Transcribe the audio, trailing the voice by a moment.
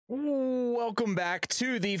Welcome back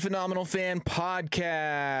to the Phenomenal Fan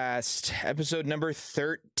Podcast, episode number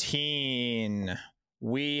 13.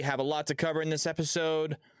 We have a lot to cover in this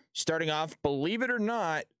episode, starting off, believe it or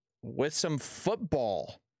not, with some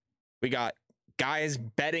football. We got guys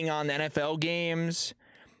betting on NFL games.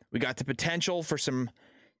 We got the potential for some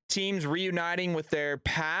teams reuniting with their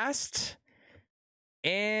past.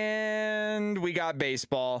 And we got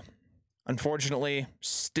baseball. Unfortunately,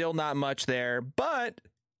 still not much there, but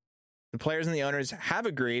the players and the owners have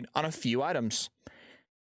agreed on a few items.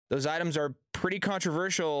 Those items are pretty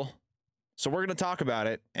controversial, so we're going to talk about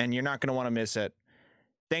it, and you're not going to want to miss it.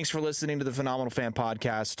 Thanks for listening to the Phenomenal Fan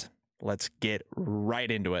Podcast. Let's get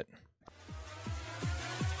right into it.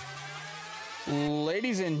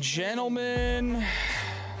 Ladies and gentlemen,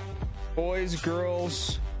 boys,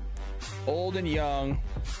 girls, old and young,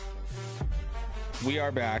 we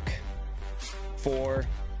are back for,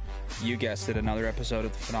 you guessed it, another episode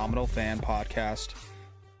of the Phenomenal Fan Podcast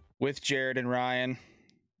with Jared and Ryan.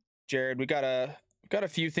 Jared, we got a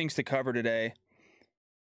few things to cover today.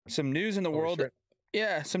 Some news in the world. Sure.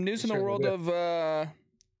 Yeah, some news in the world of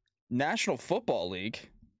National Football League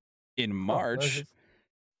in March.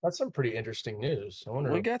 That's some pretty interesting news. I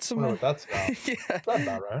wonder, we got some, what that's about. Yeah. What's that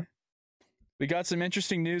about, right? We got some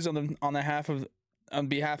interesting news on behalf of the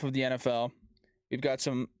NFL. We've got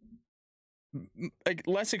some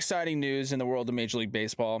less exciting news in the world of Major League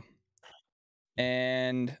Baseball.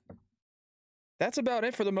 And that's about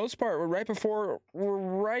it for the most part. We're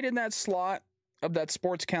right in that slot of that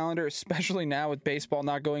sports calendar, especially now with baseball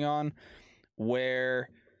not going on, where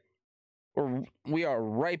we are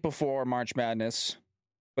right before March Madness,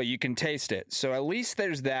 but you can taste it. So at least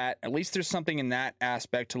there's that. At least there's something in that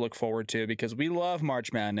aspect to look forward to, because we love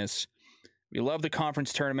March Madness. We love the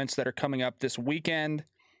conference tournaments that are coming up this weekend.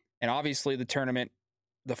 And obviously the tournament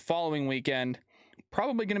the following weekend.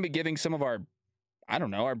 Probably going to be giving some of our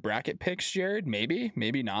bracket picks, Jared.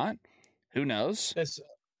 Maybe not. Who knows? It's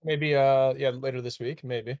maybe later this week,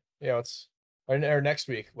 maybe. Yeah, or next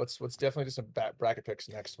week. What's definitely just some bracket picks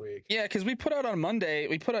next week. Yeah, because we put out on Monday.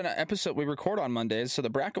 We put out an episode. We record on Mondays, so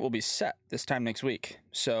the bracket will be set this time next week.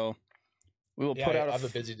 So we will put out. I have a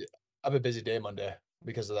busy day Monday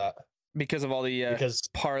because of that. Because of all the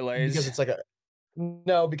parlays. Because it's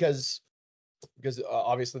because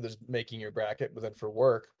obviously there's making your bracket, but then for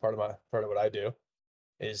work, part of what I do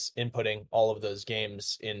is inputting all of those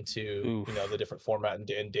games into the different format and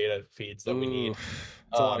data feeds that we need.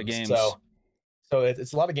 It's a lot of games. So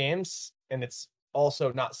it's a lot of games, and it's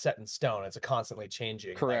also not set in stone. It's a constantly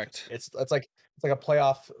changing. Correct. It's like a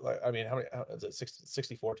playoff. I mean, how is it?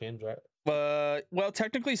 64 teams, right? Well,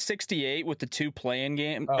 technically 68 with the 2 play-in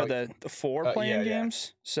game, the 4 play-in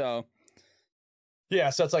games. So yeah,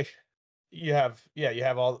 so it's like you have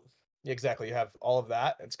all of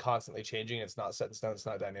that. It's constantly changing. It's not set in stone. It's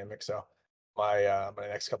not dynamic. So my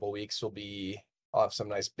next couple of weeks I'll have some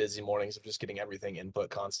nice busy mornings of just getting everything input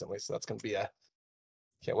constantly. So that's gonna be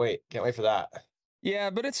can't wait for that. Yeah,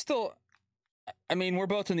 but it's still, I mean, we're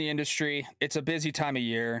both in the industry. It's a busy time of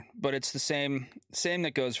year, but it's the same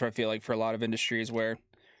that goes for, I feel like, for a lot of industries where,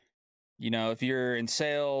 if you're in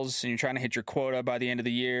sales and you're trying to hit your quota by the end of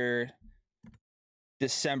the year,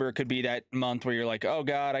 December could be that month where you're like, oh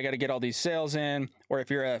God, I got to get all these sales in. Or if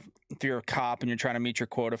you're a cop and you're trying to meet your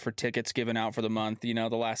quota for tickets given out for the month, the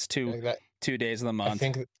last two days of the month.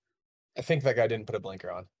 I think that guy didn't put a blinker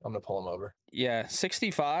on. I'm gonna pull him over. Yeah,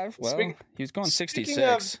 65. Well, he was going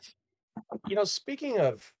 66. Speaking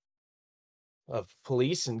of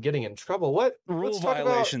police and getting in trouble, what rule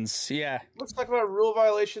violations? Let's talk about rule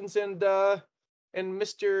violations and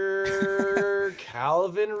Mr.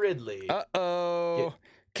 Calvin Ridley.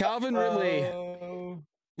 Calvin Ridley.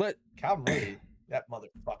 Calvin Ridley, that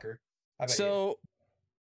motherfucker. So,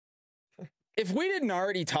 if we didn't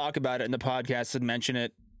already talk about it in the podcast and mention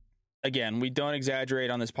it, again, we don't exaggerate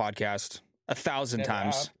on this podcast 1,000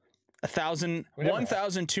 times.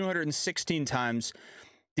 1,216 times.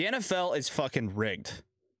 The NFL is fucking rigged.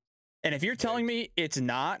 And if you're telling me it's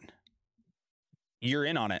not, you're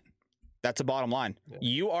in on it. That's the bottom line. Yeah.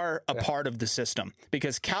 You are a part of the system,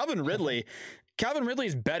 because Calvin Ridley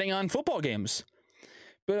is betting on football games.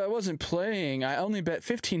 But I wasn't playing. I only bet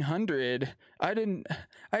 1,500. I didn't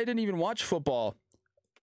even watch football.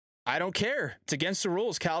 I don't care. It's against the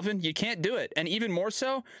rules, Calvin. You can't do it. And even more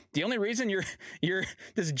so, the only reason you're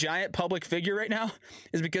this giant public figure right now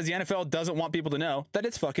is because the NFL doesn't want people to know that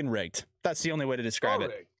it's fucking rigged. That's the only way to describe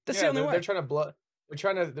it. That's the only way. They're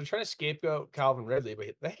trying to scapegoat Calvin Ridley,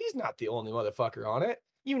 but he's not the only motherfucker on it.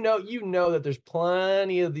 You know that there's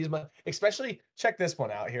plenty of these, especially check this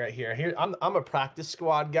one out here. I'm a practice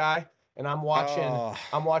squad guy. and I'm Oh,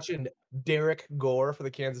 watching Derek Gore for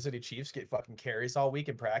the Kansas City Chiefs get fucking carries all week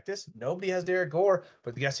in practice. Nobody has Derek Gore,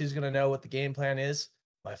 but guess who's gonna know what the game plan is?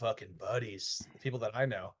 My fucking buddies, the people that I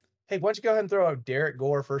know. Hey, why don't you go ahead and throw a Derek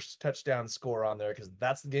Gore first touchdown score on there, because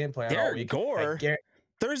that's the game plan all Derek week. Gore?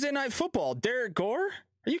 Thursday Night Football. Derek Gore?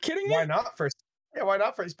 Are you kidding me? Why not first? Yeah, why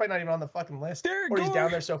not first? He's probably not even on the fucking list. Derek Or he's Gore?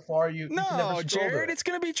 down there so far you can never No, scroll to Jared, it. it's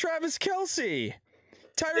going to be Travis Kelce, Yeah,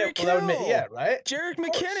 Tyreek well, that would Hill, make, yeah, right? Jarek Of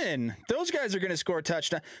course. McKinnon. Those guys are going to score a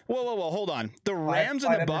touchdown. Whoa, hold on. The Rams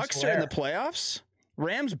and the Bucks are in the playoffs?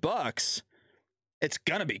 Rams, Bucks. It's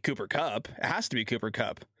going to be Cooper Kupp. It has to be Cooper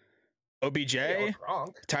Kupp. OBJ, Yeah, or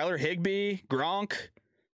Gronk. Tyler Higbee, Gronk.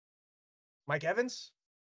 Mike Evans?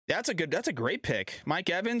 That's a great pick. Mike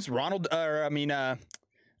Evans, Leonard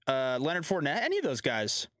Fournette, any of those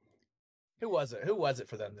guys. Who was it? Who was it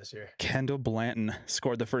for them this year? Kendall Blanton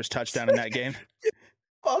scored the first touchdown in that game.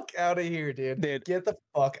 Fuck out of here, dude. Get the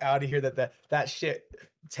fuck out of here. That shit.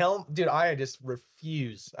 Dude, I just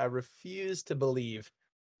refuse. I refuse to believe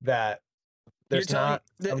that there's not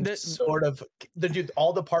sort of dude.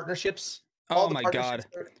 All the partnerships. Oh my god!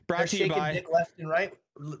 Brought to you by left and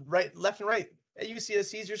right. You see a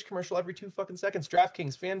Caesars commercial every 2 fucking seconds.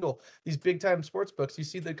 DraftKings, FanDuel, these big time sports books. You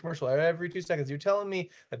see the commercial every 2 seconds. You're telling me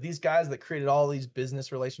that these guys that created all these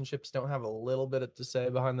business relationships don't have a little bit to say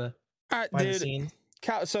behind the scenes?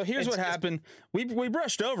 So here's what happened. We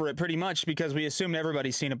brushed over it pretty much because we assumed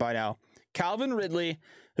everybody's seen it by now. Calvin Ridley,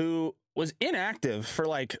 who was inactive for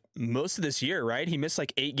like most of this year, right? He missed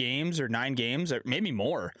like 8 games or 9 games or maybe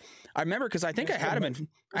more. I remember because I think I had him in.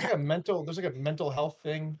 There's like a mental health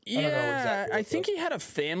thing. Yeah, I don't know exactly I think he had a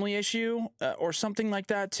family issue or something like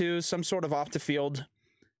that too. Some sort of off the field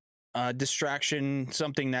distraction,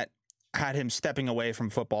 something that had him stepping away from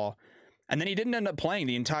football. And then he didn't end up playing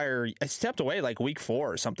I stepped away like week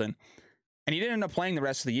 4 or something. And he didn't end up playing the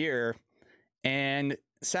rest of the year. And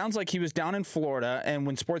sounds like he was down in Florida. And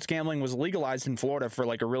when sports gambling was legalized in Florida for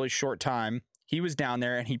like a really short time, he was down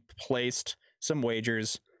there and he placed some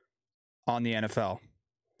wagers on the NFL.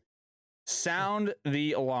 Sound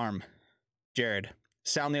the alarm, Jared.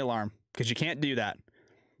 Sound the alarm, because you can't do that.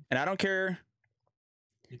 And I don't care.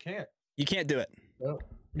 You can't. You can't do it. No.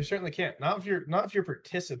 You certainly can't. Not if you're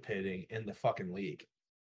participating in the fucking league.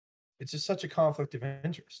 It's just such a conflict of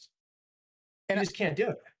interest. And you just can't do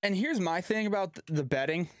it. And here's my thing about the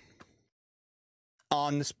betting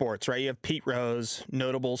on the sports, right? You have Pete Rose,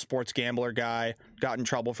 notable sports gambler guy, got in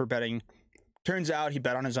trouble for betting. Turns out he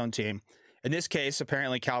bet on his own team. In this case,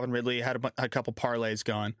 apparently Calvin Ridley had a couple parlays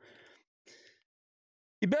going.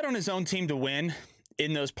 He bet on his own team to win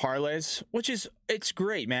in those parlays, it's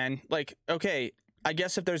great, man. Like, okay, I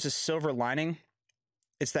guess if there's a silver lining,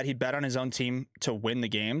 it's that he bet on his own team to win the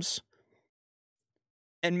games.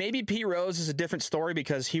 And maybe Pete Rose is a different story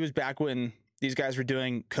because he was back when these guys were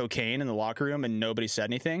doing cocaine in the locker room and nobody said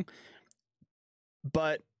anything.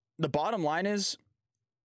 But the bottom line is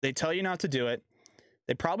they tell you not to do it.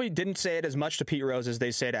 They probably didn't say it as much to Pete Rose as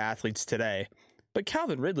they say to athletes today. But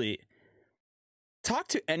Calvin Ridley, talk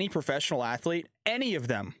to any professional athlete, any of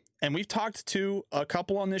them. And we've talked to a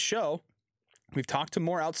couple on this show. We've talked to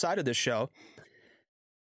more outside of this show.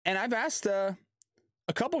 And I've asked a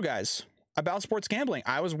couple guys about sports gambling.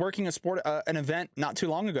 I was working an event not too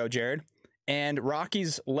long ago, Jared, and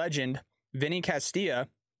Rockies legend Vinny Castilla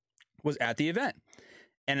was at the event.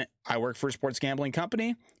 And I work for a sports gambling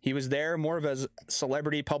company. He was there, more of a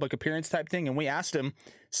celebrity public appearance type thing. And we asked him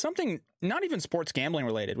something, not even sports gambling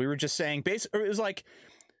related. We were just saying, it was like,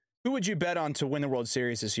 who would you bet on to win the World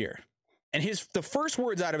Series this year? And the first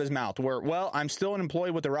words out of his mouth were, well, I'm still an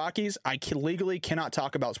employee with the Rockies. I legally cannot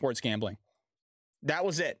talk about sports gambling. That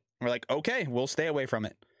was it. We're like, okay, we'll stay away from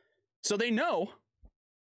it. So they know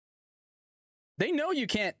you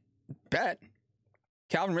can't bet.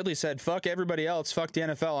 Calvin Ridley said, fuck everybody else. Fuck the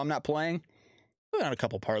NFL. I'm not playing. Put on a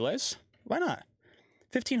couple parlays. Why not?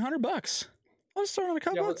 $1,500. I'll just throw on a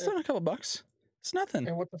couple bucks. It's nothing.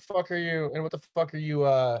 And what the fuck are you what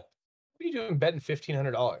are you doing betting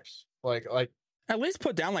 $1,500? Like at least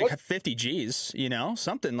put down like 50 G's,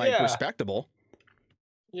 something like respectable.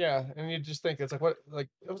 Yeah, and you just think it's like what, like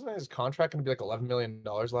wasn't his contract going to be like $11 million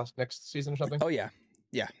next season or something? Oh yeah,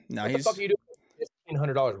 yeah. No, what the fuck are you doing?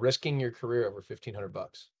 $1,500, risking your career over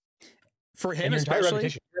 $1,500 for him, especially.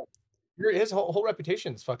 His whole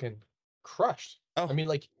reputation's fucking crushed. Oh, I mean,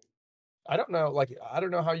 like, I don't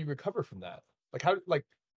know how you recover from that. Like how, like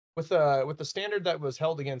with the standard that was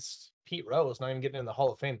held against Pete Rose, not even getting in the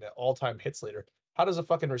Hall of Fame, the all-time hits leader. How does a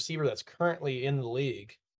fucking receiver that's currently in the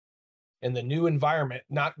league in the new environment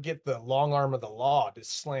not get the long arm of the law to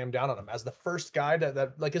slam down on him as the first guy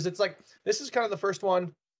that like, cause it's like, this is kind of the first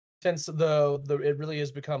one since the it really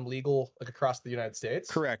has become legal like across the United States.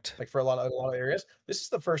 Correct. Like for a lot of areas, this is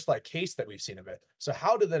the first like case that we've seen of it. So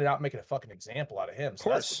how did they not make it a fucking example out of him? So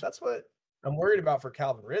that's what I'm worried about for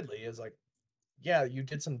Calvin Ridley is like, yeah, you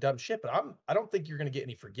did some dumb shit, but I don't think you're going to get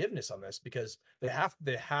any forgiveness on this because they have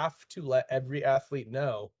to let every athlete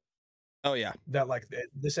know. Oh yeah, that like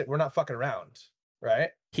this we're not fucking around, right?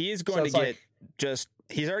 He is going to get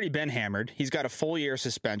he's already been hammered. He's got a full year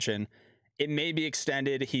suspension. It may be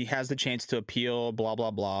extended. He has the chance to appeal, blah, blah,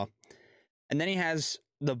 blah. And then he has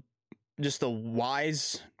the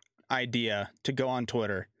wise idea to go on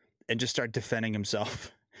Twitter and just start defending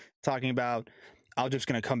himself, talking about, I'm just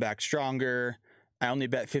going to come back stronger. I only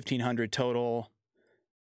bet 1,500 total.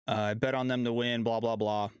 I bet on them to win, blah, blah,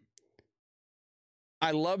 blah.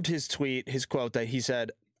 I loved his tweet, his quote that he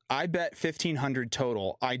said, I bet 1,500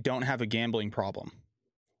 total. I don't have a gambling problem.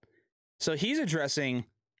 So he's addressing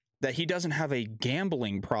that he doesn't have a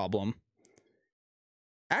gambling problem.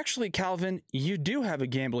 Actually, Calvin, you do have a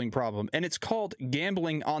gambling problem, and it's called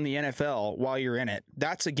gambling on the NFL while you're in it.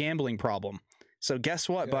 That's a gambling problem. So guess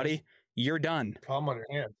what, buddy? You're done. Palm on your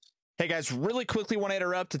hands. Hey guys, really quickly want to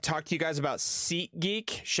interrupt to talk to you guys about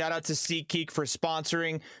SeatGeek. Shout out to SeatGeek for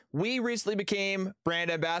sponsoring. We recently became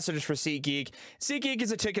brand ambassadors for SeatGeek. SeatGeek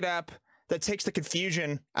is a ticket app that takes the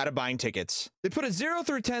confusion out of buying tickets. They put a 0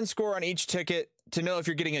 through 10 score on each ticket to know if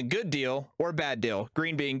you're getting a good deal or a bad deal.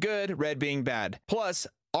 Green being good, red being bad. Plus,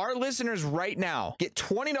 our listeners right now get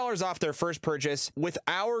 $20 off their first purchase with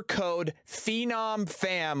our code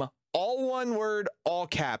PHENOMFAM. All one word, all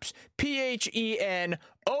caps. PHENOM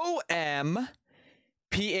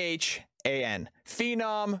PHAN.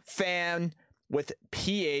 Phenom Fan with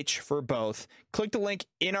PH for both. Click the link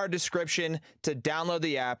in our description to download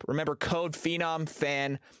the app. Remember code Phenom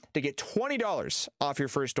Fan to get $20 off your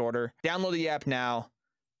first order. Download the app now.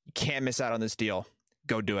 You can't miss out on this deal.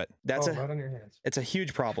 Go do it. Right on your hands. It's a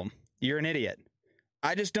huge problem. You're an idiot.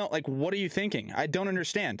 I just don't what are you thinking? I don't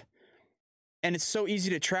understand. And it's so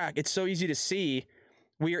easy to track. It's so easy to see.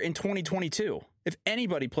 We are in 2022. If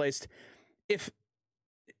anybody placed, if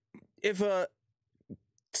a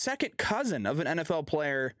second cousin of an NFL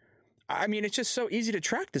player, I mean, it's just so easy to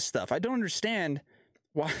track this stuff. I don't understand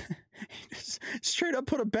why he just straight up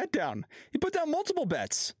put a bet down. He put down multiple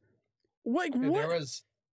bets. Like what? There was,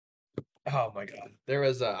 oh my God. There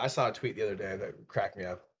was, I saw a tweet the other day that cracked me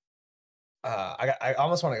up. I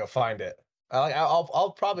almost want to go find it.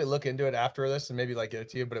 I'll probably look into it after this and maybe like get it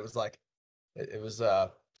to you. But it was like, it was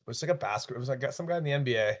like a basket. It was like some guy in the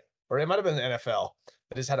NBA, or it might have been the NFL,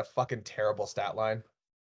 that just had a fucking terrible stat line.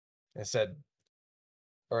 And said,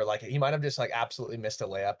 or like he might have just like absolutely missed a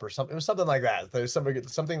layup or something. It was something like that. There's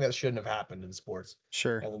something that shouldn't have happened in sports.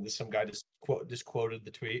 Sure. And then some guy just quoted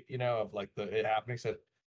the tweet, of like it happening. Said,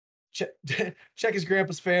 check his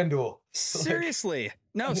grandpa's FanDuel. Seriously, like,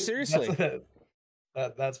 no, seriously.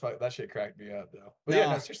 That's fine. That shit cracked me up though. But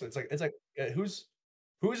yeah, no, seriously, it's like who's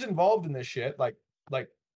involved in this shit? Like,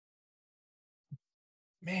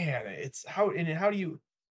 man, it's how do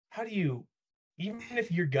you even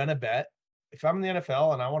if you're gonna bet, if I'm in the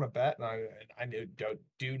NFL and I want to bet and I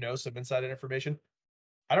do know some inside information,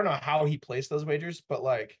 I don't know how he placed those wagers, but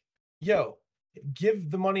like, yo, give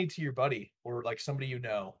the money to your buddy or like somebody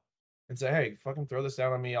and say, hey, fucking throw this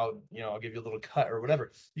down on me. I'll give you a little cut or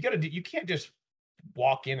whatever. You can't just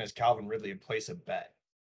walk in as Calvin Ridley and place a bet.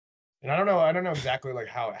 And I don't know exactly like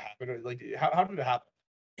how it happened. Like how did it happen?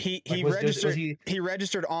 He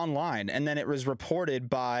registered online, and then it was reported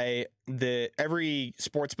by every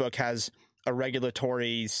sportsbook has a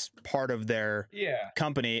regulatory part of their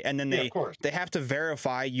company, and then they have to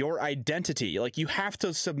verify your identity. Like you have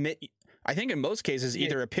to submit, I think in most cases,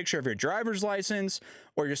 either a picture of your driver's license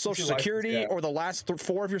or your social security or the last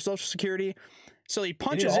 4 of your social security. So he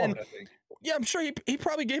punches in. Yeah, I'm sure he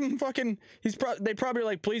probably gave him fucking. They probably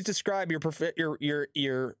like, please describe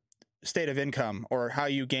your state of income or how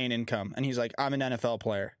you gain income, and he's like, I'm an NFL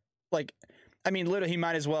player. Like, I mean, literally, he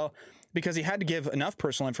might as well, because he had to give enough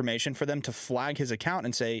personal information for them to flag his account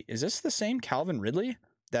and say, is this the same Calvin Ridley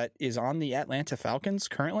that is on the Atlanta Falcons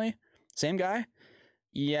currently? Same guy?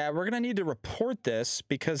 Yeah, we're gonna need to report this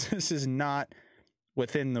because this is not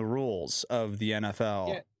within the rules of the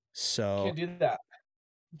NFL. So you can't do that.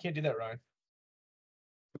 You can't do that, Ryan.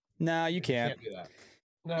 No, you can't. You can't do that.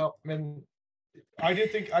 No, I mean, I do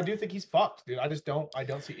think he's fucked, dude. I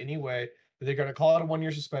don't see any way that they're gonna call it a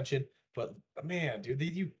 1-year suspension. But man, dude,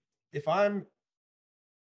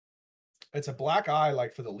 it's a black eye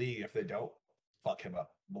like for the league if they don't fuck him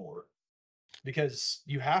up more, because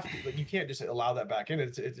you have to, like, you can't just allow that back in.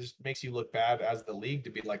 It just makes you look bad as the league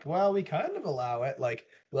to be like, well, we kind of allow it. Like,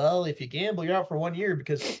 well, if you gamble, you're out for 1 year,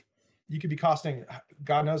 because you could be costing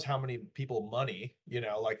God knows how many people money,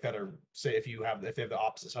 like that are, say, if they have the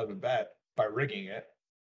opposite side of a bet by rigging it.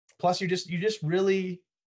 Plus you just really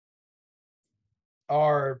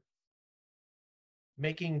are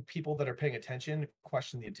making people that are paying attention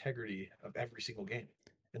question the integrity of every single game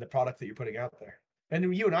and the product that you're putting out there.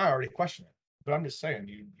 And you and I already question it, but I'm just saying,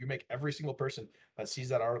 you make every single person that sees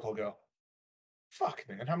that article go, fuck,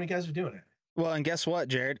 man, how many guys are doing it? Well, and guess what,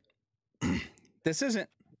 Jared? This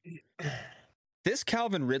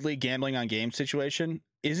Calvin Ridley gambling on game situation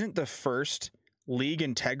isn't the first league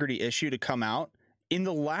integrity issue to come out in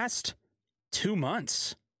the last 2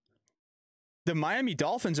 months. The Miami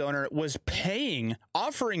Dolphins owner was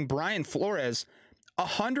offering Brian Flores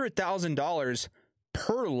 $100,000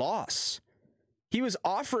 per loss. He was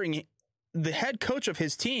offering the head coach of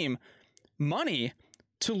his team money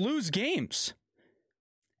to lose games.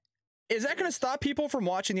 Is that going to stop people from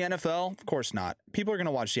watching the NFL? Of course not. People are going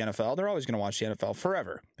to watch the NFL. They're always going to watch the NFL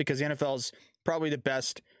forever because the NFL is probably the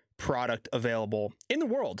best product available in the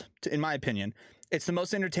world, in my opinion. It's the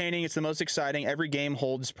most entertaining. It's the most exciting. Every game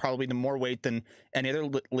holds probably the more weight than any other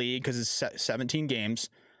league because it's 17 games.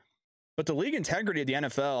 But the league integrity of the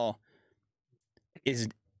NFL is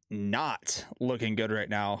not looking good right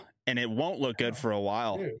now, and it won't look good for a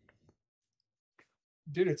while.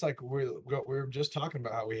 Dude, it's like we're just talking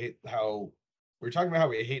about how we hate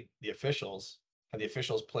the officials, and the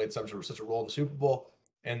officials played such a role in the Super Bowl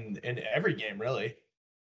and in every game, really.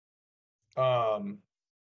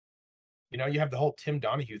 You have the whole Tim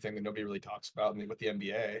Donahue thing that nobody really talks about with the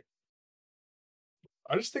NBA.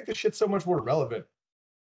 I just think this shit's so much more relevant.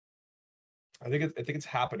 I think it's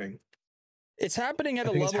happening. It's happening at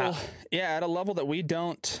a level, at a level that we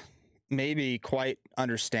don't maybe quite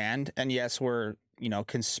understand. And yes, we're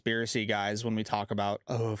conspiracy guys when we talk about,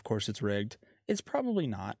 of course it's rigged. It's probably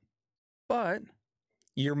not, but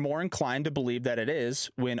you're more inclined to believe that it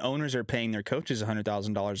is when owners are paying their coaches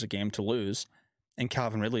 $100,000 a game to lose, and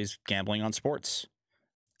Calvin Ridley's gambling on sports.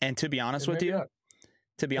 And to be honest with you,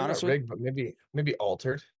 rigged, but maybe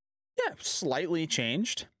altered. Yeah, slightly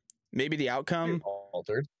changed. Maybe the outcome maybe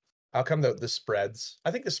altered. Outcome the spreads.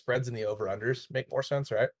 I think the spreads and the over-unders make more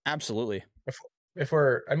sense, right? Absolutely. If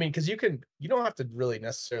we're, because you don't have to really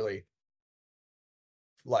necessarily,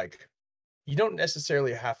 you don't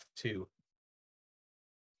necessarily have to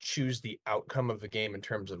choose the outcome of the game in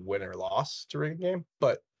terms of win or loss to rig a game,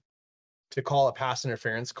 but to call a pass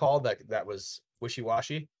interference call that was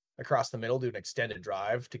wishy-washy across the middle, do an extended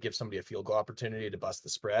drive to give somebody a field goal opportunity to bust the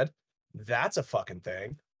spread, that's a fucking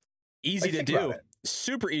thing. Easy to do.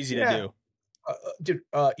 Super easy to do. Dude,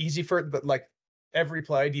 easy but every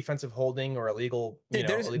play, defensive holding or illegal,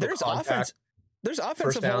 there's offense. There's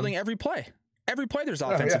offensive holding every play. Every play there's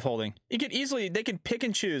offensive holding. They can pick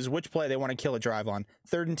and choose which play they want to kill a drive on.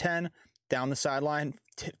 3rd and 10, down the sideline,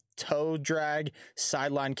 toe drag,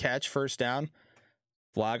 sideline catch, first down,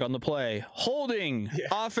 flag on the play. Holding,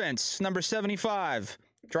 offense, number 75,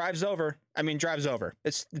 drives over.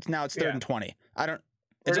 It's 3rd and 20.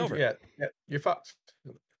 It's over. Yeah, you're fucked.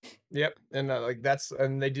 Yep, and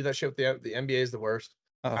and they do that shit with the NBA is the worst.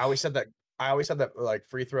 I always said that.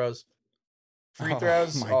 Free throws. Free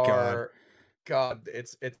throws are God.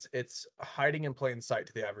 It's hiding in plain sight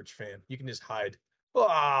to the average fan. You can just hide.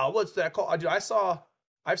 What's that called? Dude,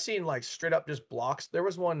 I've seen straight up just blocks. There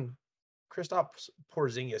was one, Kristaps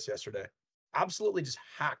Porzingis yesterday, absolutely just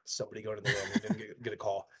hacked somebody going to the rim and didn't get a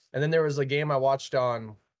call. And then there was a game I watched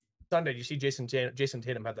on Sunday. Did you see Jason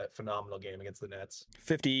Tatum had that phenomenal game against the Nets?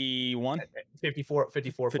 54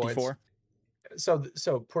 points. So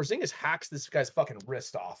Porzingis hacks this guy's fucking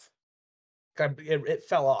wrist off. It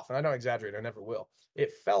fell off, and I don't exaggerate. I never will.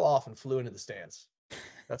 It fell off and flew into the stands.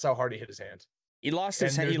 That's how hard he hit his hand. He lost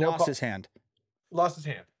his hand. Lost his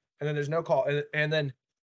hand, and then there's no call. And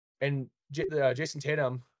Jason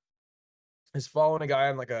Tatum is following a guy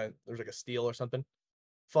on there's a steal or something.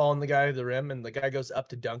 Following the guy to the rim, and the guy goes up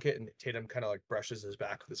to dunk it, and Tatum kind of brushes his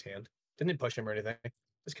back with his hand. Didn't push him or anything.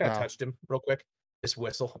 Just kind of touched him real quick. This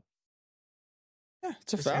whistle. Yeah,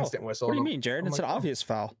 it's a foul. Instant whistle. What do you mean, Jared? It's an obvious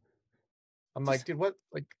foul. I'm dude, what?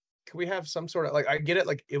 Can we have some sort of I get it.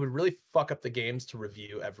 It would really fuck up the games to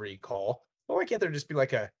review every call. But why can't there just be why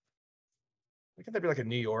can't there be a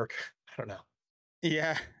New York? I don't know.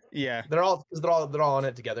 Yeah. They're all on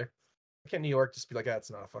it together. Why can't New York just be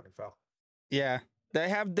that's not a fucking foul? Yeah. They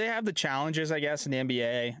have the challenges, I guess, in the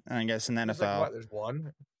NBA, and I guess in the NFL. There's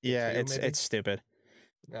one. Yeah, it's stupid.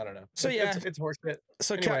 I don't know. So it's horseshit.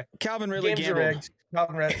 So anyway, Calvin Ridley games gambled.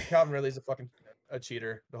 Are rigged. Calvin Ridley's a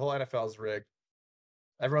cheater. The whole NFL is rigged.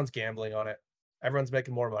 Everyone's gambling on it. Everyone's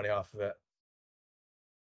making more money off of it.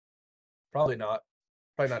 Probably not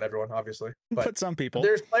Probably not everyone, obviously, but some people.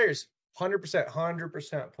 there's players,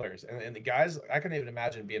 100% players, and the guys. I couldn't even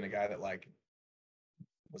imagine being a guy that like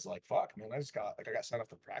was like, "Fuck, man, I got signed off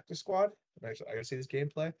the practice squad. And I gotta see this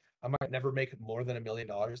gameplay. I might never make more than $1 million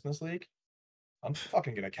in this league. I'm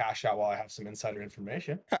fucking gonna cash out while I have some insider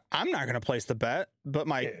information." I'm not going to place the bet, but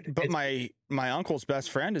my uncle's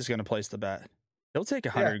best friend is going to place the bet. He'll take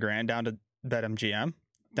 $100,000 down to BetMGM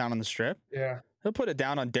down on the strip. Yeah. He'll put it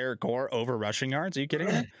down on Derek Gore over rushing yards. Are you kidding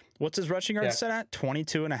me? What's his rushing yards set at?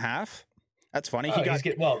 22.5. That's funny. He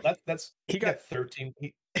got 13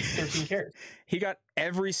 carries. He got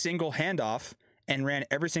every single handoff and ran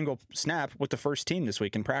every single snap with the first team this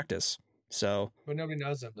week in practice. So, but nobody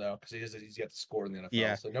knows him though, because he's got to score in the NFL.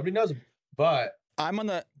 Yeah. So nobody knows him. But I'm on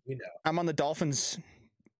the Dolphins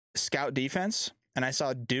scout defense, and I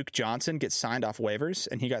saw Duke Johnson get signed off waivers,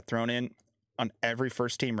 and he got thrown in on every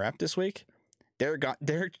first team rep this week. Derek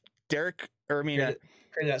created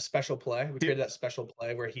that special play. We created that special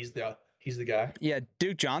play where he's the guy. Yeah,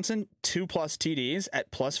 Duke Johnson 2+ TDs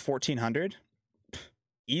at plus 1,400.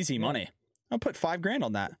 Easy money. I'll put $5,000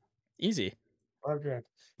 on that. Easy. $5,000.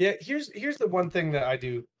 Yeah, here's the one thing that I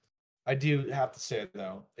do have to say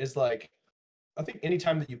though, is like, I think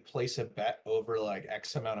anytime that you place a bet over like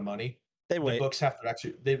X amount of money, the books have to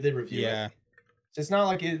actually they review it. So it's not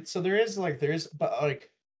like it. So there is, but like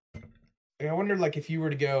I wonder, like, if you were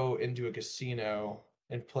to go into a casino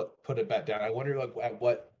and put a bet down, I wonder like at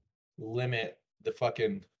what limit the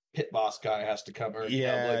fucking pit boss guy has to come. Or,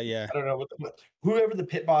 I don't know whoever the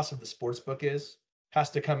pit boss of the sports book is has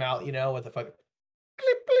to come out, with a fucking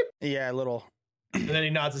blip, blip. Yeah, a little. And then he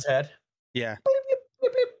nods his head. Yeah. Blip, blip,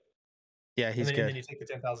 blip, blip. Yeah, he's good. And then you take the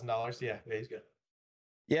 $10,000. Yeah, he's good.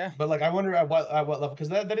 Yeah, but like I wonder at what level, because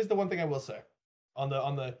that is the one thing I will say on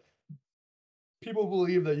the people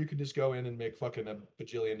believe that you can just go in and make fucking $1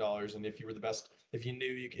 bajillion, and if you were the best, if you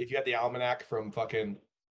had the almanac from fucking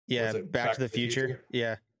Back to the Future.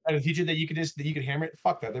 Yeah, Back to the Future, that you could hammer it.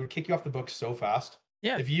 Fuck that, they would kick you off the books so fast.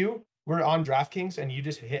 Yeah, if you were on DraftKings and you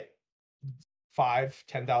just hit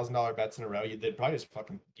 $5,000-$10,000 bets in a row, you'd probably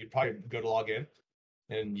go to log in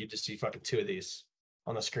and you just see fucking 2 of these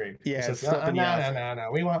on the screen. Yeah, no.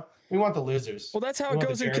 We want the losers. Well, that's how it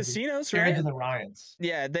goes in casinos, right? Jareds and the Ryans.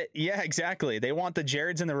 Yeah, exactly. They want the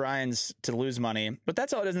Jareds and the Ryans to lose money, but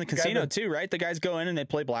that's how it is in the casino too, right? The guys go in and they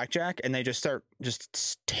play blackjack and they just start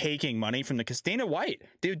taking money from the casino. Dana White,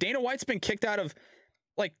 dude, Dana White's been kicked out of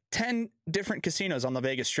like 10 different casinos on the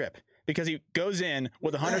Vegas Strip because he goes in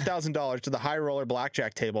with $100,000 to the high roller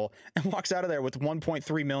blackjack table and walks out of there with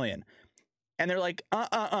 1.3 million. And they're like,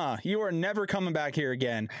 you are never coming back here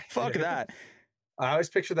again. Fuck that. I always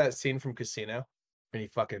picture that scene from Casino when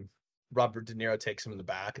Robert De Niro takes him in the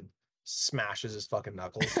back and smashes his fucking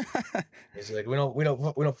knuckles. He's like, we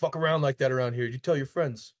don't fuck around like that around here. You tell your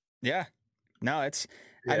friends. Yeah. No,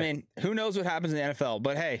 I mean, who knows what happens in the NFL,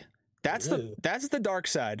 but hey, that's the dark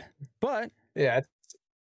side. But yeah,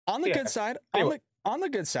 on the good side, on the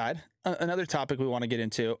good side, another topic we want to get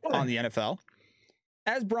into on the NFL.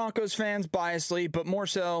 As Broncos fans, biasly, but more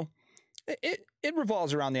so, it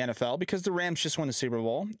revolves around the NFL because the Rams just won the Super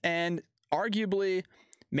Bowl and arguably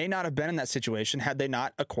may not have been in that situation had they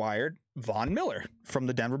not acquired Von Miller from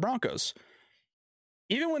the Denver Broncos.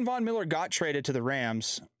 Even when Von Miller got traded to the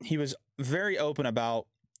Rams, he was very open about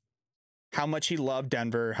how much he loved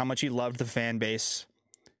Denver, how much he loved the fan base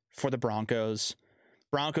for the Broncos.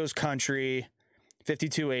 Broncos country,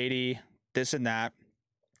 5280, this and that.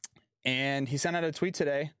 And he sent out a tweet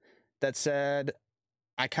today that said,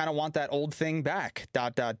 I kind of want that old thing back, ...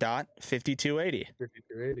 5280.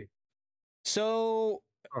 5280. So,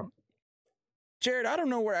 Jared, I don't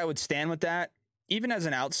know where I would stand with that. Even as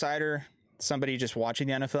an outsider, somebody just watching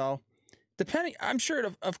the NFL, I'm sure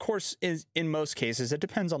it, of course, is in most cases, it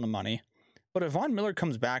depends on the money. But if Von Miller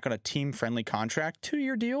comes back on a team-friendly contract,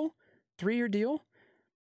 2-year deal, 3-year deal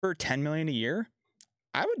for $10 million a year,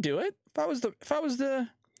 I would do it. If I was the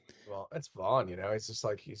Well, it's Vaughn, he's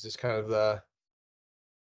just kind of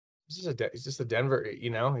he's just a Denver,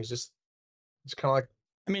 it's kind of like,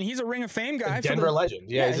 I mean, he's a Ring of Fame guy. A Denver legend.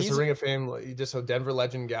 Yeah, he's just a Ring of Fame, just a Denver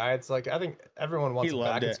legend guy. It's like, I think everyone wants him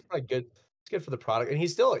back. It's probably good. It's good for the product. And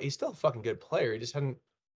he's still a fucking good player. He just hadn't,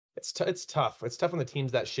 it's tough. It's tough when the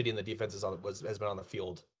team's that shitty and the defense has been on the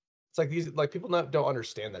field. It's like people don't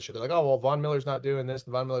understand that shit. They're like, oh, well, Von Miller's not doing this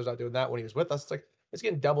and Von Miller's not doing that. When he was with us, it's like, it's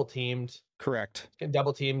getting double teamed. Correct. It's getting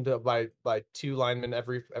double teamed by 2 linemen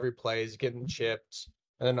every play. He's getting chipped.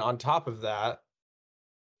 And then on top of that,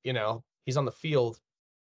 he's on the field.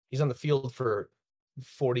 He's on the field for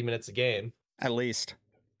 40 minutes a game. At least.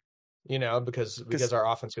 because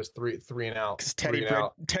our offense goes three and out. Because Three and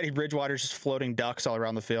out. Teddy Bridgewater's just floating ducks all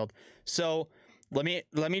around the field. So let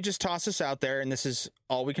me just toss this out there, and this is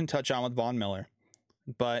all we can touch on with Von Miller.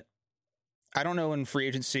 But I don't know when free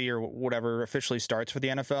agency or whatever officially starts for the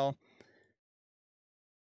NFL.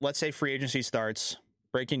 Let's say free agency starts.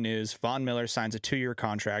 Breaking news: Von Miller signs a 2-year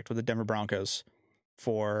contract with the Denver Broncos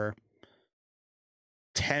for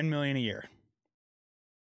 $10 million a year.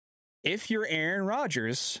 If you're Aaron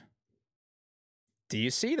Rodgers, do you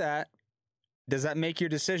see that? Does that make your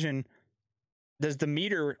decision? Does the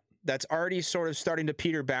meter that's already sort of starting to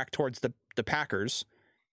peter back towards the Packers,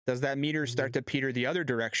 does that meter start to peter the other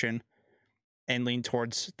direction and lean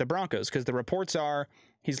towards the Broncos? Because the reports are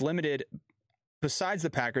he's limited, besides the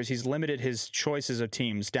Packers, he's limited his choices of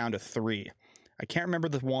teams down to 3. I can't remember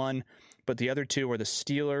the one, but the other 2 were the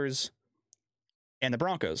Steelers and the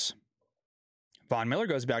Broncos. Von Miller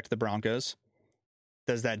goes back to the Broncos.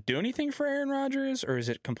 Does that do anything for Aaron Rodgers, or is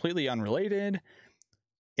it completely unrelated?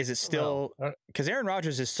 Is it still... Because Aaron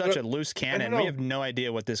Rodgers is such a loose cannon. We have no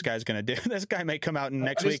idea what this guy's going to do. This guy may come out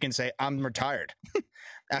next week and say, I'm retired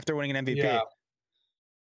after winning an MVP.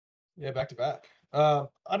 Yeah, back to back. I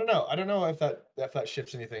don't know. I don't know if that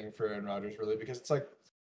shifts anything for Aaron Rodgers, really, because it's like,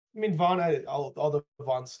 I mean, although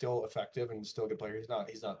Von's still effective and still a good player, he's not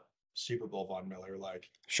Super Bowl Von Miller, like,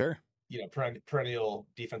 sure, perennial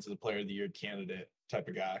defensive player of the year candidate type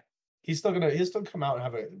of guy. He'll still come out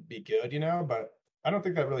and be good, but I don't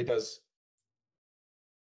think that really does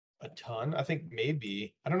a ton. I think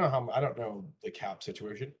maybe, I don't know the cap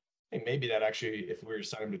situation. I think maybe that actually, if we were to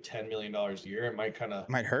sign him to $10 million a year, it might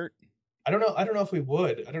hurt. I don't know if we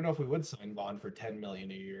would. I don't know if we would sign Von for $10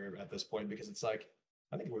 million a year at this point, because it's like,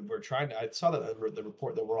 I think we're trying to. I saw that the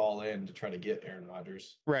report that we're all in to try to get Aaron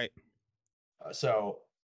Rodgers. Right.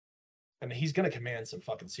 And he's going to command some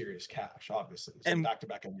fucking serious cash, obviously. And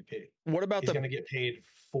back-to-back MVP. What about he's going to get paid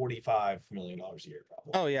 $45 million a year,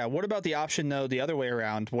 probably. Oh yeah. What about the option though, the other way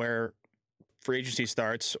around, where free agency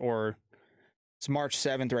starts, or it's March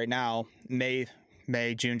 7th right now, May,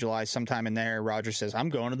 June, July, sometime in there, Rodgers says, I'm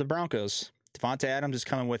going to the Broncos. Devontae Adams is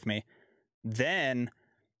coming with me. Then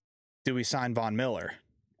do we sign Von Miller?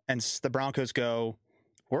 And the Broncos go,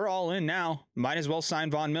 we're all in now. Might as well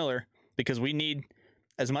sign Von Miller because we need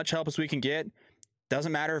as much help as we can get.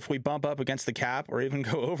 Doesn't matter if we bump up against the cap or even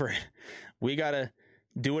go over it. We got to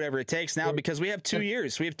do whatever it takes now, because we have 2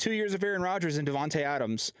 years. We have 2 years of Aaron Rodgers and Devontae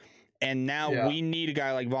Adams. And now we need a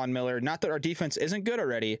guy like Von Miller. Not that our defense isn't good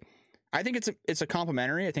already. I think it's a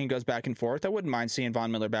complimentary. I think it goes back and forth. I wouldn't mind seeing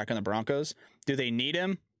Von Miller back in the Broncos. Do they need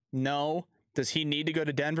him? No. Does he need to go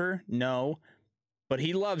to Denver? No. But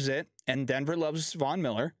he loves it, and Denver loves Von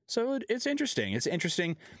Miller. So it's interesting. It's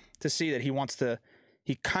interesting to see that he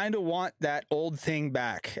kind of want that old thing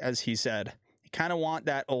back, as he said. He kind of want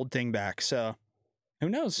that old thing back. So who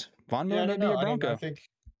knows? Von Miller may be a Bronco. I think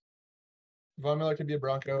Von Miller could be a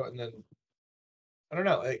Bronco, and then I don't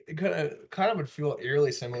know. It kind of would feel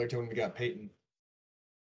eerily similar to when we got Peyton,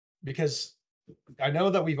 because I know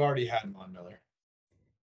that we've already had Von Miller,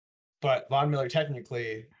 but Von Miller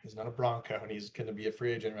technically is not a Bronco, and he's going to be a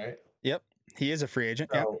free agent, right? Yep, he is a free agent.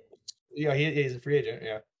 So, yeah, he's a free agent.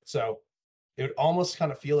 Yeah, so it would almost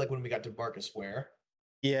kind of feel like when we got DeMarcus Ware.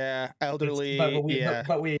 Yeah, elderly. But we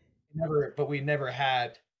never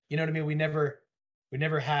had. You know what I mean? We never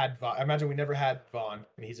had Von. I imagine we never had Von,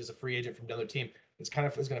 and he's just a free agent from another team. It's going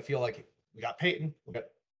to feel like we got Peyton, we got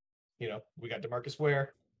DeMarcus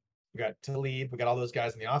Ware, we got Talib, we got all those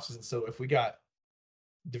guys in the offseason. So if we got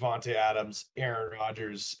Devontae Adams, Aaron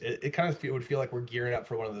Rodgers, it kind of would feel like we're gearing up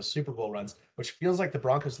for one of those Super Bowl runs, which feels like the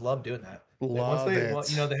Broncos love doing that. They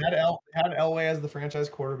had Elway as the franchise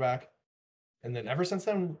quarterback, and then ever since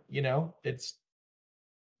then, you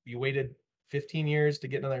waited 15 years to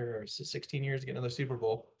get another, or 16 years to get another Super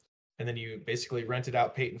Bowl. And then you basically rented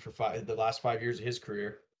out Peyton for the last 5 years of his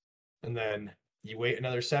career. And then you wait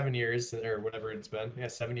another 7 years, or whatever it's been. Yeah,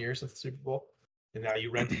 7 years since the Super Bowl. And now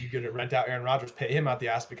you get to rent out Aaron Rodgers, pay him out the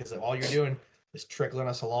ass, because all you're doing is trickling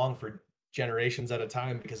us along for generations at a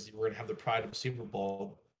time, because we're going to have the pride of a Super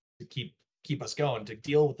Bowl to keep us going, to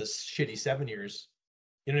deal with this shitty 7 years.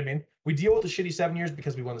 You know what I mean? We deal with the shitty 7 years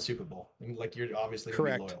because we won the Super Bowl. And like, you're obviously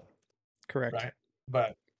going to be loyal. Correct. Right?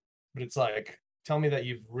 But it's like, tell me that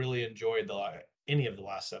you've really enjoyed any of the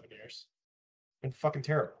last 7 years. It's been fucking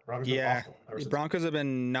terrible. Broncos have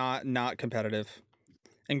been not competitive.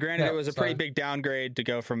 And granted, it was a pretty big downgrade to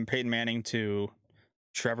go from Peyton Manning to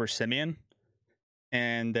Trevor Siemian,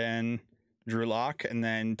 and then Drew Lock, and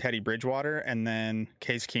then Teddy Bridgewater, and then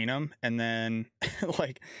Case Keenum, and then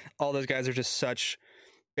like all those guys are just such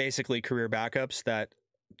basically career backups that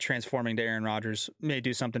transforming to Aaron Rodgers may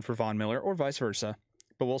do something for Von Miller or vice versa.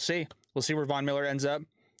 But we'll see. We'll see where Von Miller ends up.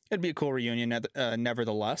 It'd be a cool reunion,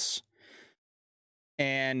 nevertheless.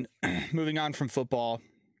 And moving on from football,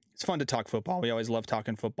 it's fun to talk football. We always love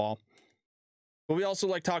talking football. But we also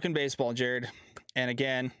like talking baseball, Jared. And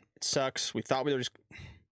again, it sucks. We thought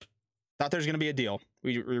thought there was going to be a deal.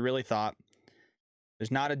 We really thought.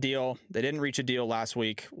 There's not a deal. They didn't reach a deal last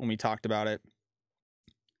week when we talked about it.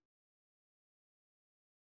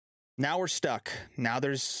 Now we're stuck. Now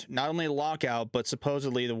there's not only a lockout, but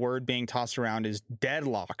supposedly the word being tossed around is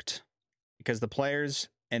deadlocked because the players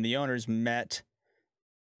and the owners met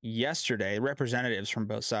yesterday. Representatives from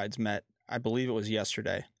both sides met. I believe it was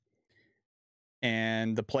yesterday.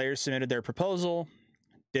 And the players submitted their proposal.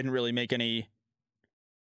 They didn't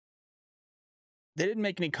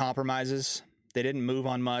make any compromises. They didn't move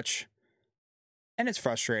on much. And it's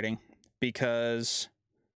frustrating because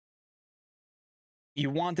you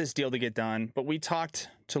want this deal to get done, but we talked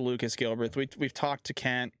to Lucas Gilbert. We've talked to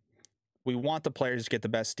Kent. We want the players to get the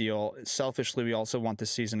best deal. Selfishly, we also want this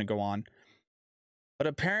season to go on. But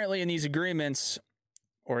apparently in these agreements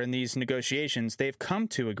or in these negotiations, they've come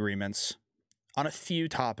to agreements on a few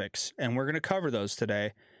topics, and we're going to cover those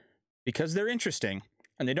today because they're interesting,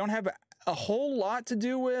 and they don't have a whole lot to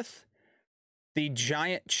do with the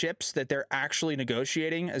giant chips that they're actually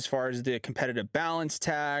negotiating as far as the competitive balance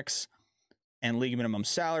tax and league minimum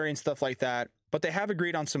salary and stuff like that. But they have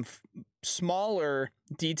agreed on some smaller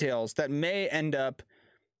details that may end up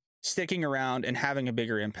sticking around and having a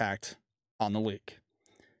bigger impact on the league.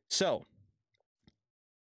 So,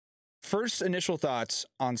 first initial thoughts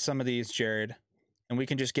on some of these, Jared, and we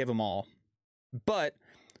can just give them all. But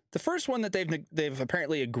the first one that they've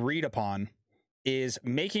apparently agreed upon is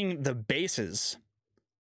making the bases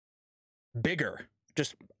bigger,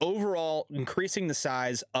 just overall increasing the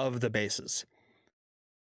size of the bases.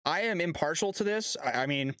 I am impartial to this. I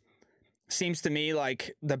mean, seems to me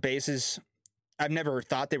like the bases, I've never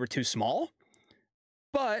thought they were too small.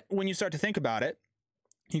 But when you start to think about it,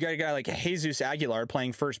 you got a guy like Jesus Aguilar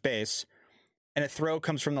playing first base, and a throw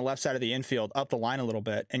comes from the left side of the infield up the line a little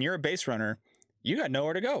bit, and you're a base runner, you got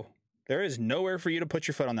nowhere to go. There is nowhere for you to put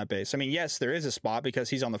your foot on that base. I mean, yes, there is a spot because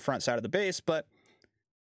he's on the front side of the base, but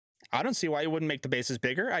I don't see why you wouldn't make the bases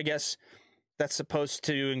bigger. I guess that's supposed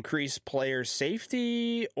to increase player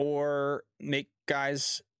safety or make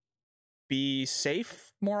guys be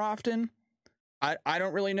safe more often. I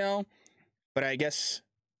don't really know, but I guess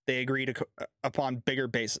they agreed upon bigger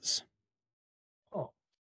bases. Oh,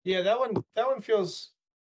 yeah, that one feels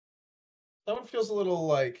a little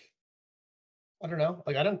like, I don't know.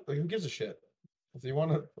 Like, who gives a shit? If you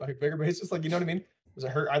want to like bigger bases, like, you know what I mean? Does it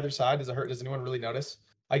hurt either side? Does anyone really notice?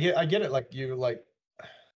 I get it. Like, you like,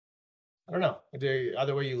 I don't know.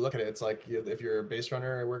 Either way you look at it, it's like if you're a base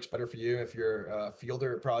runner, it works better for you. If you're a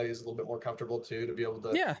fielder, it probably is a little bit more comfortable too to be able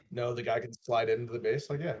to know the guy can slide into the base.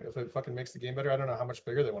 Like, yeah, if it fucking makes the game better, I don't know how much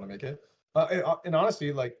bigger they want to make it. And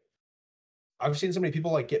honestly, like, I've seen so many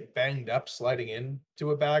people like get banged up sliding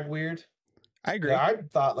into a bag weird. I agree. Yeah, I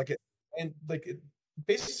thought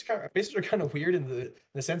bases are kind of weird in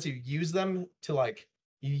the sense you use them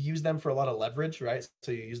for a lot of leverage, right?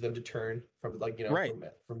 So you use them to turn from right.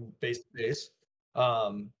 from base to base.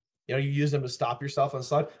 You use them to stop yourself on the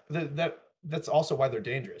slide. But that's also why they're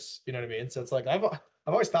dangerous. You know what I mean? So it's like I've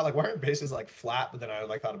always thought like, why aren't bases like flat? But then I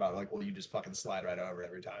like thought about like, well, you just fucking slide right over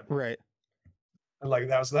every time. Right. And like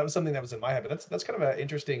that was something that was in my head. But that's kind of an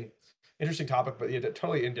interesting topic. But yeah,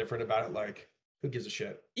 totally indifferent about it. Like, who gives a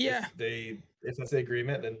shit? Yeah. If that's the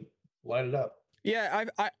agreement, then light it up. Yeah,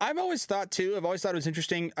 I've always thought too. I've always thought it was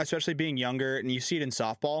interesting, especially being younger, and you see it in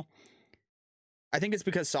softball. I think it's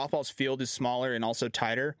because softball's field is smaller and also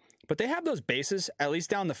tighter, but they have those bases, at least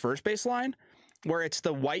down the first base line, where it's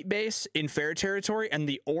the white base in fair territory and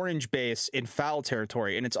the orange base in foul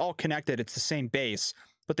territory, and it's all connected. It's the same base,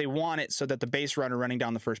 but they want it so that the base runner running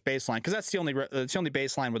down the first baseline, because that's the only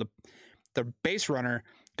baseline where the base runner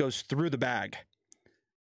goes through the bag.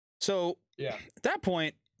 So yeah, at that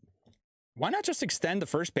point, why not just extend the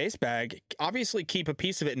first base bag? Obviously, keep a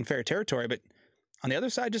piece of it in fair territory, but on the other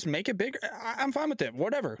side, just make it bigger. I'm fine with it.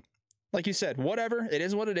 Whatever. Like you said, whatever. It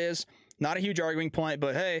is what it is. Not a huge arguing point,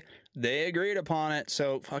 but hey, they agreed upon it,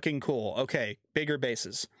 so fucking cool. Okay, bigger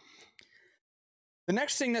bases. The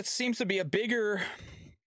next thing that seems to be a bigger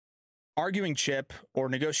arguing chip or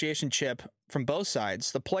negotiation chip from both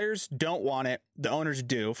sides, the players don't want it, the owners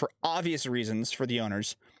do, for obvious reasons for the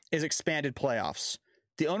owners, is expanded playoffs.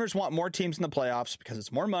 The owners want more teams in the playoffs because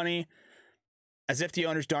it's more money, as if the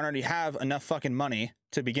owners don't already have enough fucking money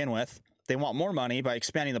to begin with. They want more money by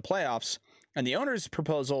expanding the playoffs, And the owner's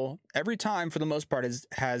proposal every time, for the most part,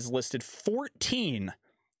 has listed 14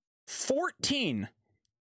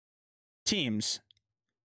 teams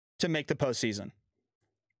to make the postseason.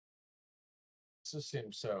 This just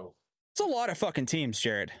seems so. It's a lot of fucking teams,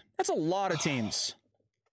 Jared. That's a lot of teams.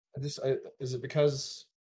 Is it because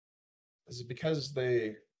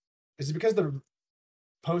the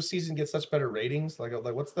postseason gets such better ratings? Like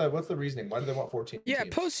what's the reasoning? Why do they want 14 Yeah,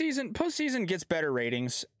 teams? postseason gets better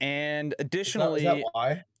ratings, and additionally, is that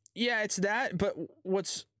why? Yeah, it's that. But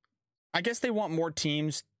I guess they want more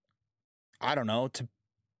teams. I don't know, to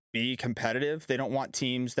be competitive. They don't want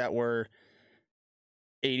teams that were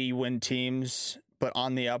 80 win teams but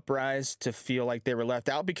on the uprise to feel like they were left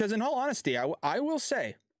out. Because in all honesty, I will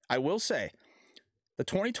say, the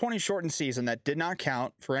 2020 shortened season that did not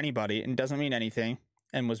count for anybody and doesn't mean anything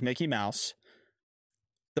and was Mickey Mouse,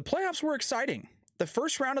 the playoffs were exciting. The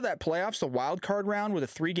first round of that playoffs, the wild card round with a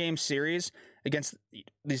 3-game series against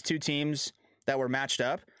these two teams that were matched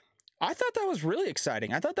up, I thought that was really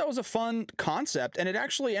exciting. I thought that was a fun concept, and it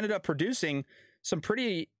actually ended up producing some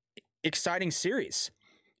pretty exciting series.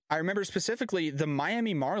 I remember specifically the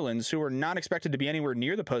Miami Marlins, who were not expected to be anywhere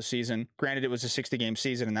near the postseason. Granted, it was a 60-game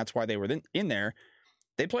season, and that's why they were in there.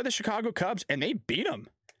 They played the Chicago Cubs, and they beat them.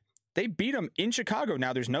 They beat them in Chicago.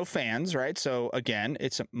 Now, there's no fans, right? So, again,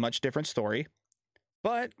 it's a much different story.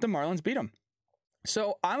 But the Marlins beat them.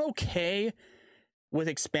 So, I'm okay with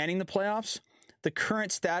expanding the playoffs. The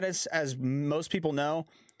current status, as most people know,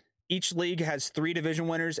 each league has 3 division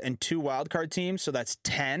winners and 2 wildcard teams. So that's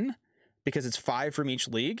 10 because it's 5 from each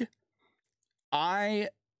league. I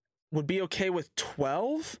would be okay with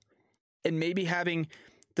 12 and maybe having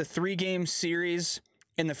the 3-game series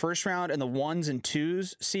in the first round and the 1s and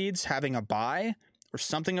 2s seeds having a bye or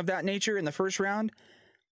something of that nature in the first round.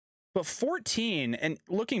 But 14, and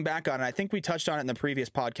looking back on it, I think we touched on it in the previous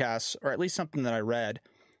podcast, or at least something that I read.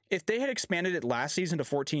 If they had expanded it last season to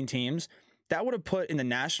 14 teams, that would have put in the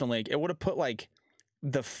National League, it would have put like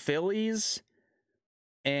the Phillies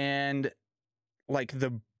and like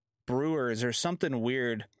the Brewers or something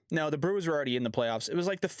weird. No, the Brewers were already in the playoffs. It was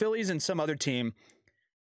like the Phillies and some other team.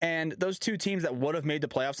 And those two teams that would have made the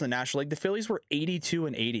playoffs in the National League, the Phillies were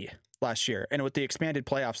 82-80 last year. And with the expanded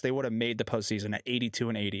playoffs, they would have made the postseason at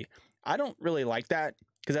 82-80. I don't really like that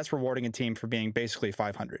because that's rewarding a team for being basically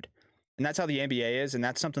 500. And that's how the NBA is, and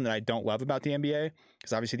that's something that I don't love about the NBA,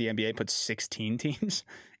 because obviously the NBA puts 16 teams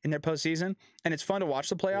in their postseason, and it's fun to watch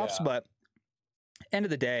the playoffs, but end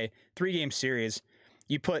of the day, 3-game series,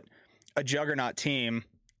 you put a juggernaut team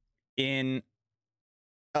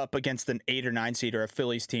up against an 8 or 9 seed or a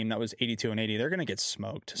Phillies team that was 82-80, they're going to get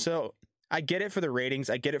smoked. So I get it for the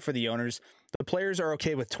ratings, I get it for the owners. The players are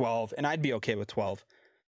okay with 12, and I'd be okay with 12.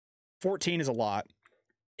 14 is a lot.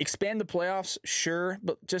 Expand the playoffs, sure,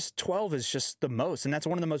 but just 12 is just the most. And that's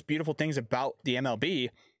one of the most beautiful things about the MLB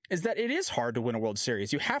is that it is hard to win a World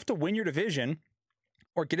Series. You have to win your division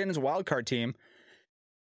or get in as a wild card team.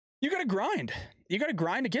 You got to grind. You got to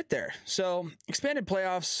grind to get there. So expanded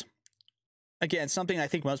playoffs, again, something I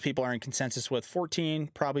think most people are in consensus with. 14,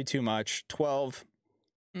 probably too much. 12,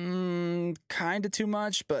 kind of too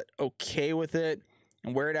much, but okay with it.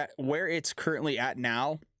 And where it's currently at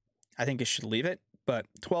now, I think it should leave it. But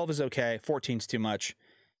 12 is okay. 14 is too much.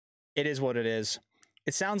 It is what it is.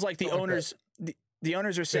 It sounds like the owners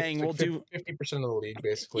are saying we'll do 50% of the league,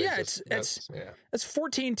 basically. Yeah, it's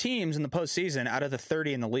 14 teams in the postseason out of the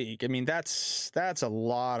 30 in the league. I mean, that's a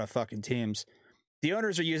lot of fucking teams. The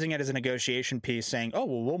owners are using it as a negotiation piece, saying, "Oh,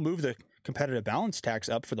 well, we'll move the competitive balance tax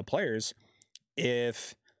up for the players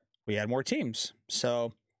if we add more teams."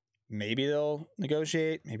 So maybe they'll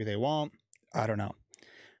negotiate, maybe they won't. I don't know.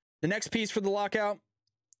 The next piece for the lockout,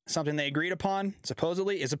 something they agreed upon,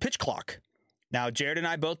 supposedly, is a pitch clock. Now, Jared and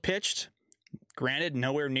I both pitched. Granted,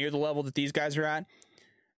 nowhere near the level that these guys are at.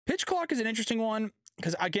 Pitch clock is an interesting one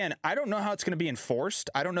because, again, I don't know how it's going to be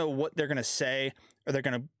enforced. I don't know what they're going to say. Are they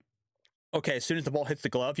going to, okay, as soon as the ball hits the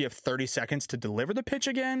glove, you have 30 seconds to deliver the pitch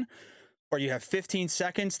again? Or you have 15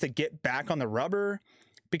 seconds to get back on the rubber?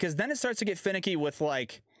 Because then it starts to get finicky with,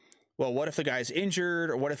 like, well, what if the guy's injured,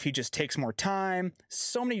 or what if he just takes more time?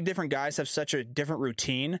 So many different guys have such a different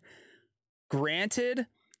routine. Granted,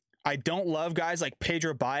 I don't love guys like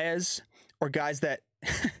Pedro Baez or guys that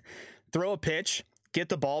throw a pitch, get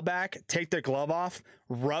the ball back, take their glove off,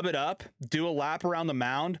 rub it up, do a lap around the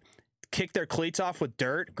mound, kick their cleats off with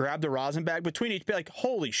dirt, grab the rosin bag between each, be like,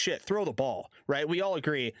 holy shit, throw the ball, right? We all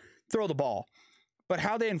agree, throw the ball. But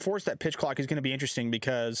how they enforce that pitch clock is going to be interesting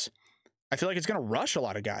because I feel like it's going to rush a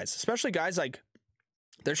lot of guys, especially guys like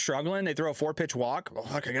they're struggling. They throw a 4-pitch walk. Oh,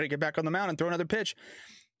 fuck, I got to get back on the mound and throw another pitch.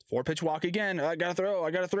 4-pitch walk again. I gotta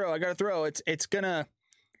throw.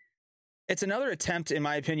 It's another attempt, in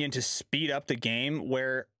my opinion, to speed up the game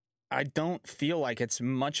where I don't feel like it's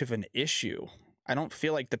much of an issue. I don't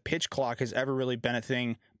feel like the pitch clock has ever really been a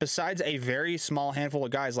thing, besides a very small handful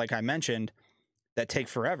of guys, like I mentioned, that take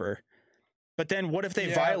forever. But then what if they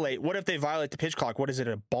violate the pitch clock? What is it,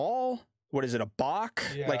 a ball? What is it, a balk?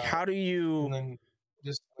 Yeah. Like, how do you... And then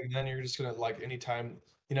you're just going to, like, anytime,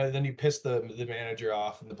 then you piss the manager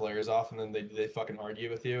off and the players off, and then they fucking argue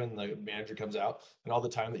with you, and the manager comes out, and all the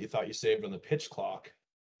time that you thought you saved on the pitch clock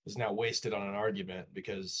is now wasted on an argument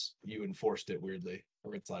because you enforced it weirdly,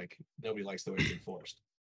 or it's like nobody likes the way it's enforced.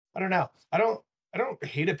 I don't know. I don't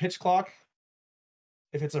hate a pitch clock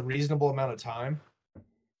if it's a reasonable amount of time,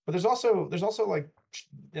 but there's also like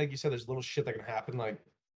you said, there's little shit that can happen, like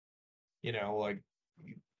like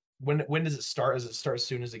when does it start? Does it start as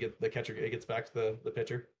soon as the catcher gets back to the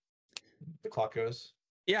pitcher? The clock goes.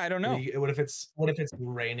 Yeah, I don't know. What if it's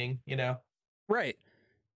raining? Right.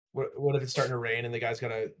 What if it's starting to rain and the guy's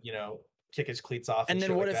gotta kick his cleats off? And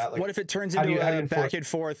then what if what if it turns into a back and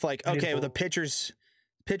forth? Like, okay, well, the pitcher's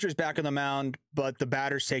back on the mound, but the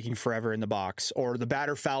batter's taking forever in the box, or the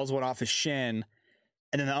batter fouls one off his shin,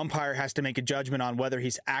 and then the umpire has to make a judgment on whether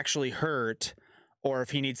he's actually hurt or if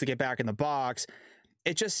he needs to get back in the box.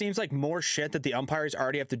 It just seems like more shit that the umpires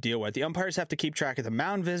already have to deal with. The umpires have to keep track of the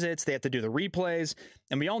mound visits. They have to do the replays.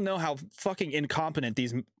 And we all know how fucking incompetent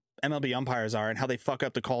these MLB umpires are and how they fuck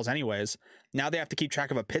up the calls anyways. Now they have to keep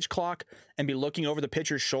track of a pitch clock and be looking over the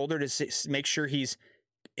pitcher's shoulder to make sure he's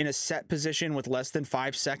in a set position with less than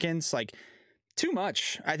 5 seconds. Like, too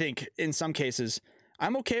much, I think, in some cases.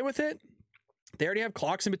 I'm okay with it. They already have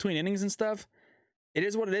clocks in between innings and stuff. It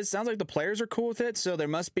is what it is. Sounds like the players are cool with it, so there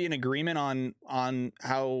must be an agreement on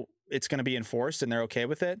how it's going to be enforced, and they're okay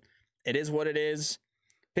with it. It is what it is.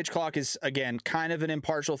 Pitch clock is, again, kind of an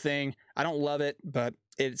impartial thing. I don't love it, but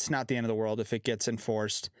it's not the end of the world if it gets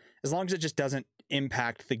enforced, as long as it just doesn't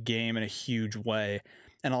impact the game in a huge way.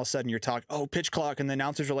 And all of a sudden you're talking, oh, pitch clock, and the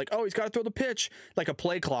announcers are like, oh, he's got to throw the pitch, like a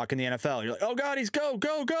play clock in the NFL. You're like, oh God, he's go,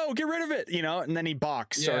 get rid of it, and then he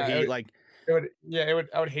balks, or he I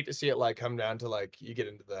would hate to see it like come down to like you get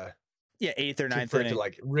into the 8th or 9th inning, to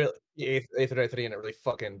like really 8th or 9th inning, and it really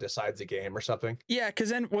fucking decides a game or something. Yeah, because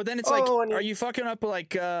then it's like, are you fucking up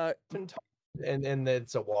like and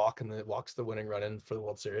it's a walk, and the walk's the winning run in for the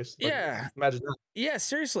World Series. Like, yeah, imagine that. Yeah,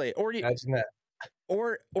 seriously. Imagine that.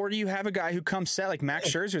 Or do you have a guy who comes set, like Max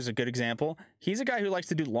Scherzer is a good example. He's a guy who likes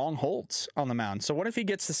to do long holds on the mound. So what if he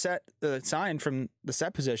gets the sign from the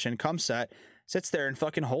set position, comes set, sits there and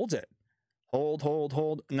fucking holds it?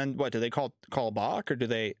 Hold. And then what, do they call a balk, or do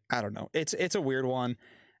they, I don't know. It's a weird one.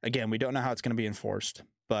 Again, we don't know how it's going to be enforced,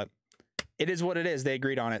 but it is what it is. They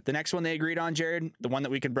agreed on it. The next one they agreed on, Jared, the one that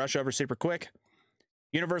we can brush over super quick,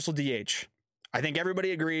 universal DH. I think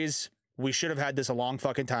everybody agrees we should have had this a long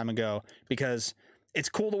fucking time ago, because it's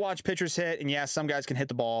cool to watch pitchers hit, and yeah, some guys can hit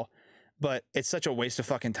the ball, but it's such a waste of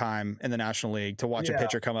fucking time in the National League to watch a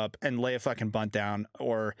pitcher come up and lay a fucking bunt down,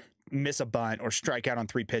 or miss a bunt, or strike out on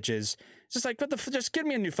 3 pitches. It's just like, just give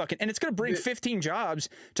me a new fucking, and it's going to bring 15 jobs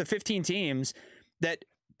to 15 teams that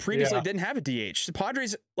previously didn't have a DH. The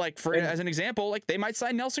Padres, as an example, like, they might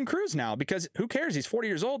sign Nelson Cruz now, because who cares? He's 40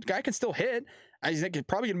 years old. Guy can still hit. I think it's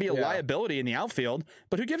probably going to be a liability in the outfield,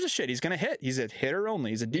 but who gives a shit? He's going to hit. He's a hitter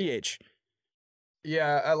only. He's a DH.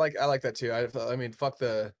 Yeah, I like that too. I mean, fuck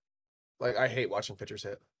I hate watching pitchers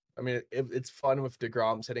hit. I mean, it's fun with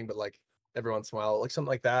DeGrom's hitting, but like every once in a while, like something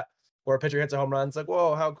like that, where a pitcher hits a home run, it's like,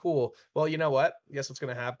 whoa, how cool. Well, you know what? Guess what's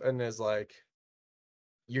going to happen is, like,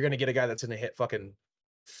 you're going to get a guy that's going to hit fucking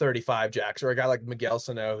 35 jacks, or a guy like Miguel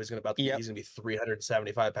Sano, who's going to he's going to be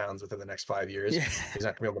 375 pounds within the next 5 years. Yeah. He's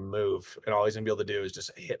not going to be able to move, and all he's going to be able to do is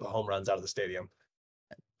just hit home runs out of the stadium.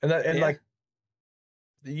 Like,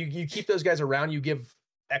 you keep those guys around, you give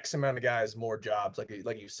X amount of guys more jobs,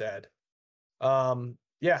 like you said. Love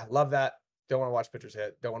that. Don't want to watch pitchers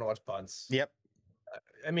hit. Don't want to watch bunts. Yep.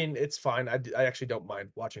 I mean, it's fine. I actually don't mind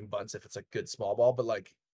watching bunts if it's a good small ball, but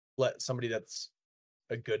like, let somebody that's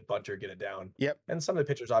a good bunter get it down. Yep. And some of the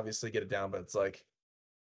pitchers obviously get it down, but it's like,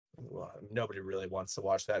 well, nobody really wants to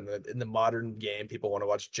watch that. In the modern game, people want to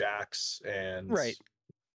watch jacks, and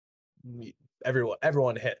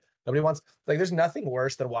everyone hit. Nobody wants, like, there's nothing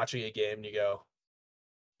worse than watching a game and you go,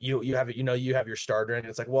 you have your starter, and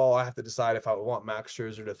it's like, well, I have to decide if I want Max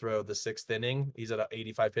Scherzer to throw the 6th inning, he's at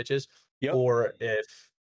 85 pitches, or if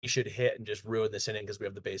he should hit and just ruin this inning because we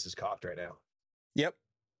have the bases cocked right now. Yep,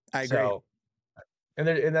 I agree. So,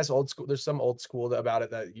 and that's old school. There's some old school about it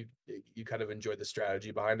that you kind of enjoy the strategy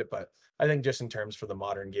behind it, but I think just in terms for the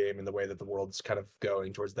modern game and the way that the world's kind of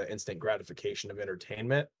going towards the instant gratification of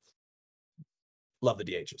entertainment, love the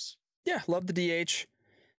DHs. Yeah, love the DH.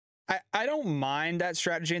 I don't mind that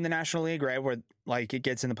strategy in the National League, right? Where like it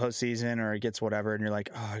gets in the postseason or it gets whatever, and you're like,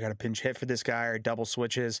 oh, I got a pinch hit for this guy or double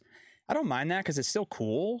switches. I don't mind that because it's still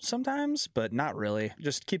cool sometimes, but not really.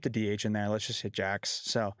 Just keep the DH in there. Let's just hit jacks.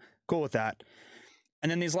 So cool with that. And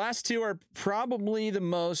then these last two are probably the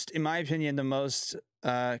most, in my opinion, the most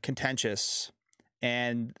contentious.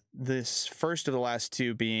 And this first of the last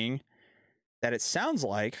two being that it sounds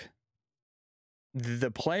like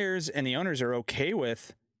the players and the owners are okay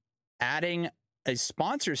with adding a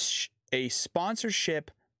sponsorship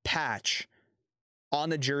patch on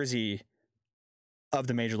the jersey of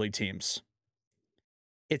the major league teams.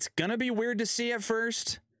 It's going to be weird to see at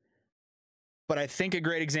first, but I think a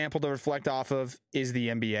great example to reflect off of is the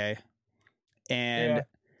NBA. And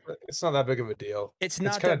it's not that big of a deal. It's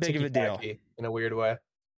not that big of a deal in a weird way.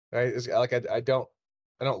 Right? It's like I don't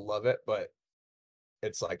love it, but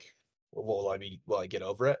it's like, will I get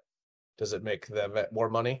over it? Does it make them more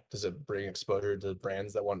money? Does it bring exposure to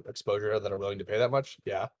brands that want exposure that are willing to pay that much?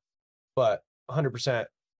 Yeah. But 100%,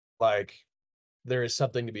 like, there is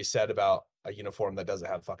something to be said about a uniform that doesn't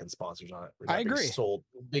have fucking sponsors on it. I agree.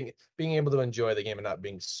 Being able to enjoy the game and not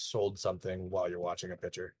being sold something while you're watching a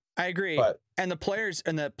pitcher. I agree. But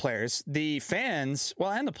the fans,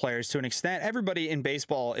 well, and the players to an extent, everybody in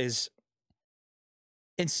baseball is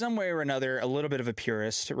in some way or another a little bit of a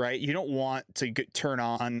purist, right? You don't want to turn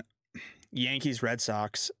on Yankees Red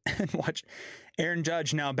Sox and watch Aaron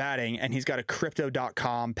Judge now batting and he's got a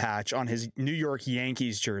crypto.com patch on his New York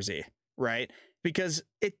Yankees jersey, right? Because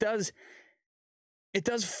it does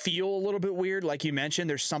feel a little bit weird. Like you mentioned,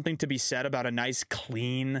 there's something to be said about a nice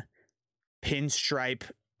clean pinstripe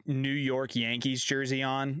New York Yankees jersey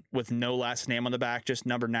on with no last name on the back, just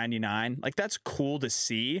number 99. Like, that's cool to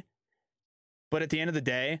see. But at the end of the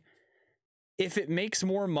day, if it makes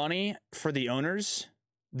more money for the owners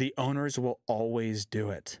will always do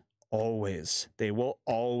it. Always. They will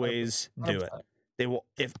always do it. They will,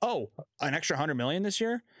 an extra 100 million this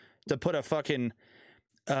year to put a fucking,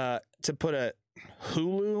 to put a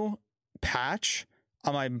Hulu patch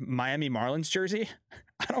on my Miami Marlins jersey.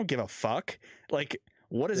 I don't give a fuck. Like,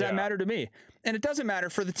 what does that matter to me? And it doesn't matter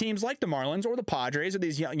for the teams like the Marlins or the Padres or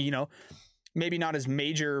these young, maybe not as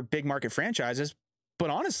major big market franchises, but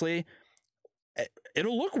honestly,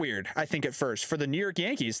 it'll look weird, I think, at first for the New York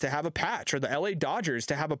Yankees to have a patch or the LA Dodgers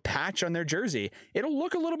to have a patch on their jersey. It'll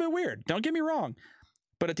look a little bit weird. Don't get me wrong.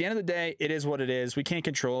 But at the end of the day, it is what it is. We can't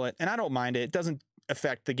control it. And I don't mind it. It doesn't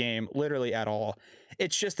affect the game literally at all.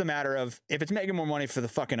 It's just a matter of if it's making more money for the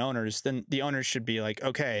fucking owners, then the owners should be like,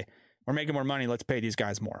 okay, we're making more money. Let's pay these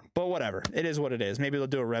guys more. But whatever. It is what it is. Maybe they'll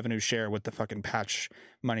do a revenue share with the fucking patch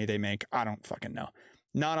money they make. I don't fucking know.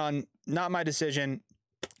 Not my decision.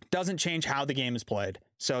 Doesn't change how the game is played.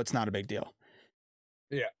 So it's not a big deal.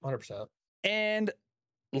 Yeah, 100%. And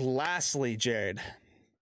lastly, Jared,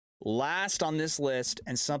 last on this list,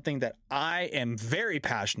 and something that I am very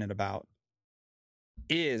passionate about,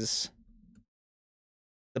 is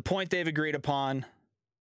the point they've agreed upon,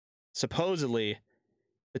 supposedly,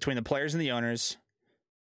 between the players and the owners,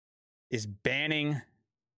 is banning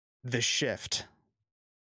the shift.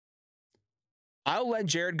 I'll let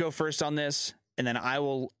Jared go first on this, and then I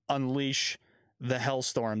will unleash the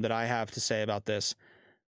hellstorm that I have to say about this.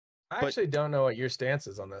 I actually don't know what your stance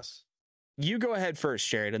is on this. You go ahead first,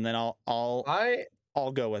 Jared, and then I'll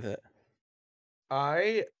go with it.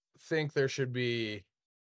 I think there should be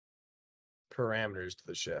parameters to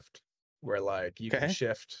the shift where, like, you can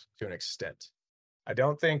shift to an extent. I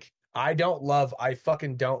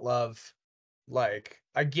fucking don't love, like,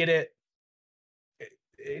 I get it.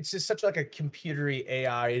 It's just such like a computery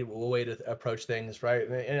AI way to approach things, right?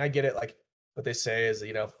 And I get it. Like, what they say is,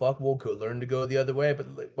 fuck, we'll learn to go the other way.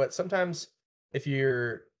 But sometimes if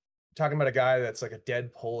you're talking about a guy that's like a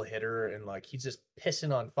dead pull hitter and like he's just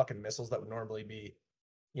pissing on fucking missiles that would normally be,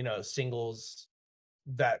 singles,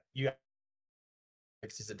 that you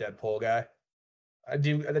like, he's a dead pull guy.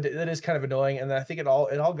 That is kind of annoying, and I think it all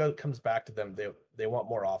comes back to them. They want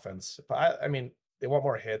more offense, but I mean they want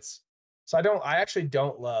more hits. So I actually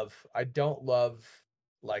don't love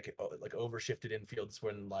like overshifted infields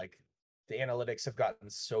when like the analytics have gotten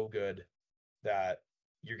so good that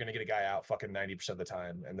you're gonna get a guy out fucking 90% of the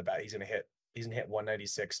time, and he's gonna hit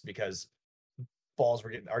 196 because balls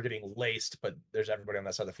are getting laced, but there's everybody on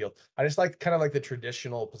that side of the field. I just like kind of like the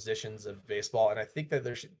traditional positions of baseball, and I think that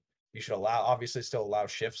you should obviously still allow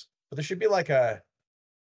shifts, but there should be like I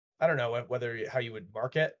don't know how you would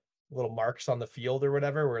mark it, little marks on the field or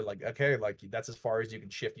whatever, where like, okay, like that's as far as you can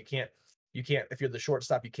shift. You can't, if you're the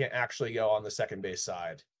shortstop, you can't actually go on the second base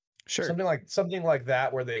side. Sure. Something like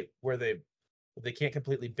that where they they can't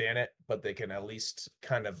completely ban it, but they can at least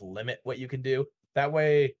kind of limit what you can do. That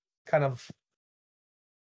way, kind of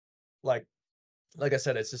like I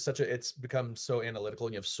said, it's just it's become so analytical,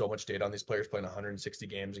 and you have so much data on these players playing 160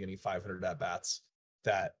 games and getting 500 at bats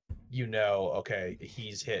that okay,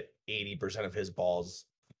 he's hit 80% of his balls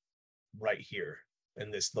right here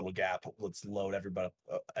in this little gap. Let's load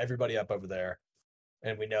everybody up over there.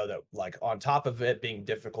 And we know that, like, on top of it being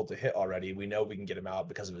difficult to hit already, we know we can get him out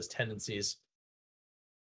because of his tendencies.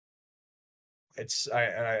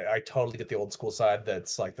 I totally get the old school side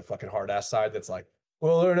that's like the fucking hard ass side that's like,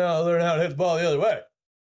 well, learn how to hit the ball the other way.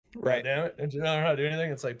 Right. Damn it. And you don't know how to do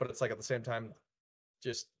anything. It's like, but it's like at the same time,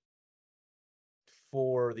 just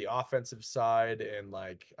for the offensive side. And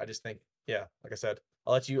like, I just think, yeah, like I said,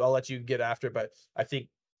 I'll let you get after it. But I think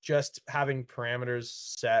just having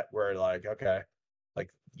parameters set where, like, okay, like,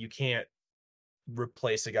 you can't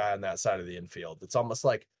replace a guy on that side of the infield. It's almost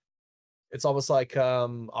like being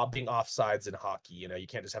offsides in hockey. You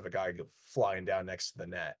can't just have a guy go flying down next to the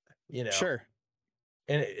net. Sure.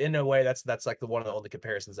 And in a way, that's like one of the only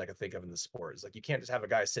comparisons I can think of in the sport. Is like, you can't just have a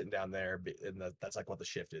guy sitting down there, and that's like what the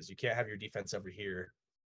shift is. You can't have your defense over here.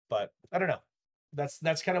 But I don't know.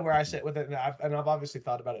 That's kind of where I sit with it, and I've obviously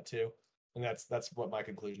thought about it too. And that's what my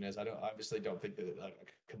conclusion is. I don't think that a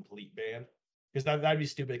complete ban, because that'd be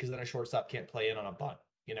stupid, because then a shortstop can't play in on a bunt,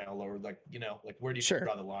 or like where do you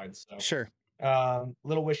draw the line? So Sure.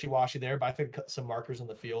 Little wishy-washy there, but I think some markers on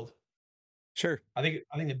the field. Sure. I think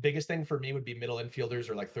the biggest thing for me would be middle infielders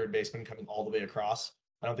or like third baseman coming all the way across.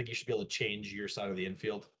 I don't think you should be able to change your side of the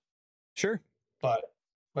infield. Sure. But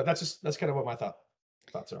that's kind of what my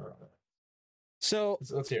thoughts are on it. So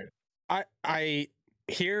let's hear it. I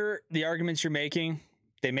hear the arguments you're making.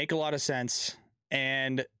 They make a lot of sense.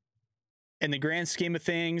 And in the grand scheme of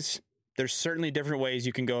things, there's certainly different ways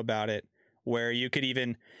you can go about it, where you could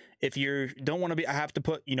even, if you don't want to have to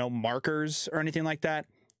put, markers or anything like that,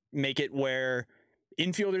 make it where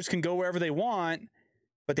infielders can go wherever they want,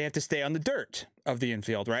 but they have to stay on the dirt of the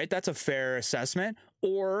infield, right? That's a fair assessment.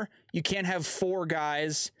 Or you can't have 4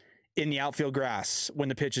 guys in the outfield grass when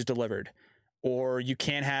the pitch is delivered. Or you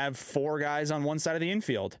can't have 4 guys on one side of the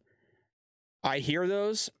infield. I hear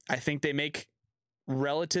those. I think they make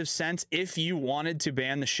relative sense if you wanted to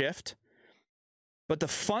ban the shift. But the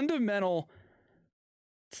fundamental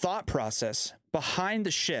thought process behind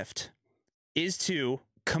the shift is to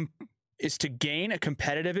gain a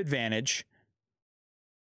competitive advantage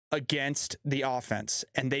against the offense.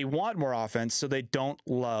 And they want more offense, so they don't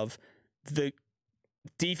love the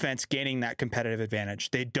defense gaining that competitive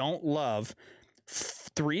advantage. They don't love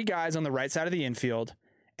 3 guys on the right side of the infield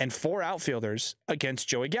and 4 outfielders against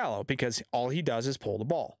Joey Gallo, because all he does is pull the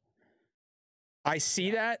ball. I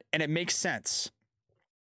see that, and it makes sense.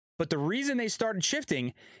 But the reason they started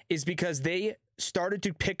shifting is because they started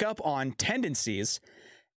to pick up on tendencies,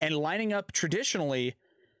 and lining up traditionally,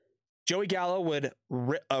 Joey Gallo would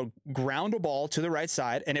ground a ball to the right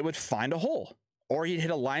side and it would find a hole, or he'd hit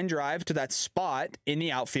a line drive to that spot in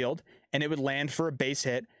the outfield and it would land for a base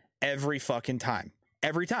hit every fucking time,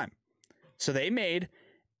 every time. So they made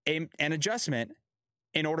an adjustment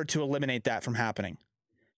in order to eliminate that from happening.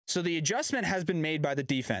 So the adjustment has been made by the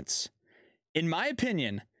defense. In my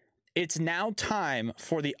opinion, it's now time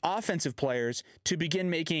for the offensive players to begin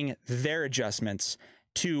making their adjustments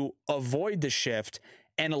to avoid the shift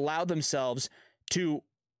and allow themselves to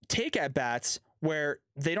take at bats where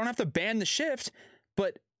they don't have to ban the shift,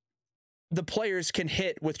 but the players can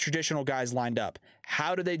hit with traditional guys lined up.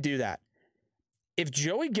 How do they do that? If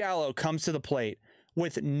Joey Gallo comes to the plate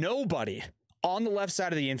with nobody on the left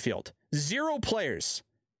side of the infield, 0 players,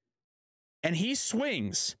 and he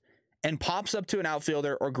swings and pops up to an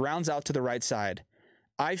outfielder or grounds out to the right side,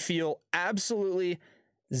 I feel absolutely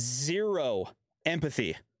 0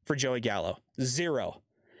 empathy for Joey Gallo. 0.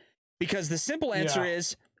 Because the simple answer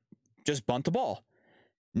is just bunt the ball.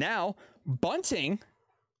 Now, bunting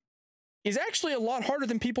is actually a lot harder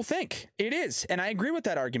than people think. It is. And I agree with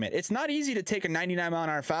that argument. It's not easy to take a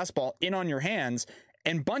 99-mile-an-hour fastball in on your hands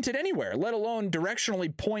and bunt it anywhere, let alone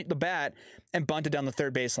directionally point the bat and bunt it down the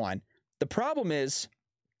third baseline. The problem is,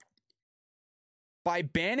 by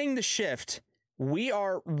banning the shift, we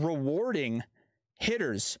are rewarding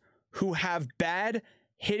hitters who have bad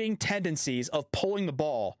hitting tendencies of pulling the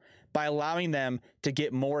ball by allowing them to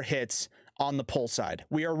get more hits on the pull side.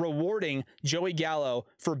 We are rewarding Joey Gallo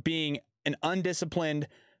for being an undisciplined,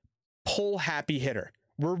 pull-happy hitter.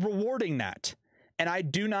 We're rewarding that. And I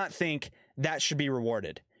do not think that should be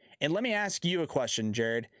rewarded. And let me ask you a question,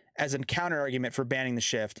 Jared, as a counter argument for banning the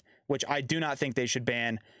shift, which I do not think they should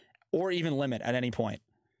ban or even limit at any point.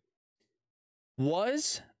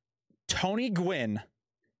 Was Tony Gwynn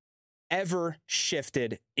ever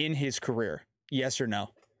shifted in his career? Yes or no?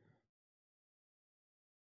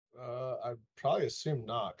 I probably assume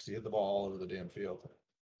not, because he hit the ball all over the damn field.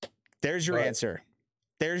 There's your answer.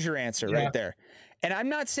 There's your answer right there. And I'm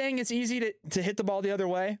not saying it's easy to hit the ball the other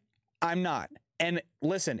way. I'm not. And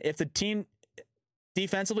listen, if the team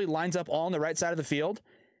defensively lines up all on the right side of the field,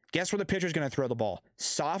 guess where the pitcher's going to throw the ball?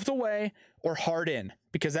 Soft away or hard in,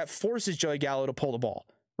 because that forces Joey Gallo to pull the ball,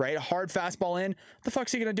 right? A hard fastball in. What the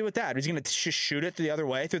fuck's he going to do with that? Is he going to just shoot it the other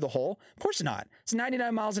way through the hole? Of course not. It's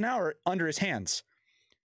 99 miles an hour under his hands.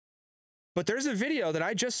 But there's a video that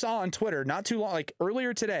I just saw on Twitter not too long, like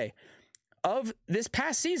earlier today, of this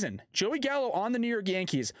past season. Joey Gallo on the New York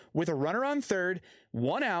Yankees with a runner on third,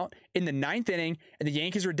 1 out in the 9th inning, and the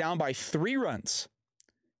Yankees are down by 3 runs.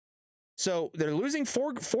 So they're losing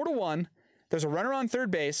 4-1. There's a runner on third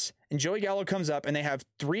base, and Joey Gallo comes up, and they have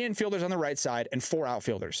 3 infielders on the right side and 4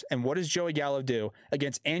 outfielders. And what does Joey Gallo do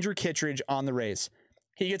against Andrew Kittredge on the Rays?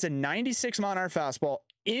 He gets a 96-mile-an-hour fastball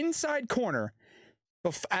inside corner.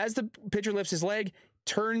 As the pitcher lifts his leg,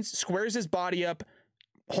 turns, squares his body up,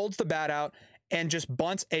 holds the bat out, and just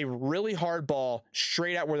bunts a really hard ball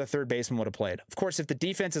straight out where the third baseman would have played. Of course, if the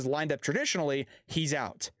defense is lined up traditionally, he's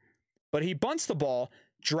out. But he bunts the ball,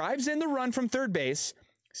 drives in the run from third base,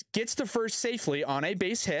 gets to first safely on a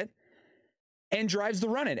base hit, and drives the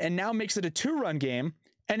run in, and now makes it a 2-run game.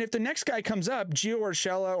 And if the next guy comes up, Gio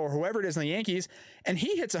Urshela or whoever it is in the Yankees, and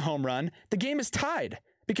he hits a home run, the game is tied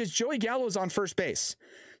because Joey Gallo is on first base.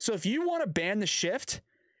 So if you want to ban the shift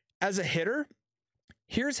as a hitter,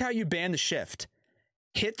 here's how you ban the shift.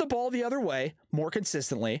 Hit the ball the other way more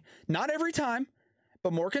consistently. Not every time,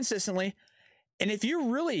 but more consistently. And if you're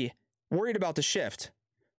really worried about the shift,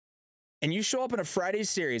 and you show up in a Friday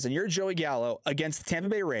series and you're Joey Gallo against the Tampa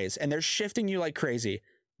Bay Rays and they're shifting you like crazy,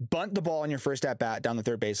 bunt the ball on your first at-bat down the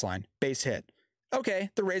third baseline. Base hit. Okay,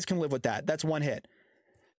 the Rays can live with that. That's 1 hit.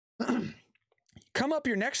 Come up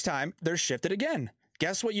your next time, they're shifted again.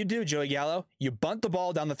 Guess what you do, Joey Gallo? You bunt the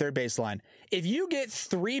ball down the third baseline. If you get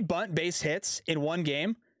 3 bunt base hits in 1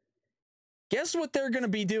 game, guess what they're going to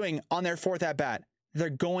be doing on their 4th at-bat? They're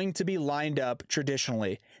going to be lined up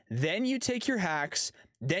traditionally. Then you take your hacks.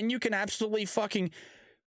 Then you can absolutely fucking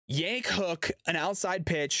yank hook an outside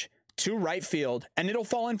pitch to right field, and it'll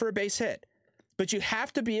fall in for a base hit. But you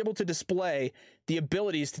have to be able to display the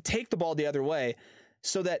abilities to take the ball the other way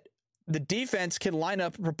so that the defense can line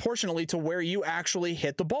up proportionally to where you actually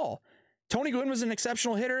hit the ball. Tony Gwynn was an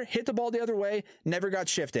exceptional hitter, hit the ball the other way, never got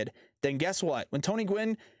shifted. Then guess what? When Tony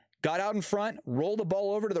Gwynn got out in front, rolled the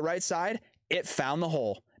ball over to the right side, it found the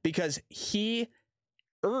hole because he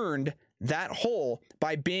earned that hole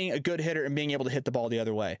by being a good hitter and being able to hit the ball the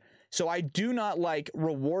other way. So I do not like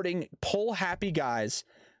rewarding pull-happy guys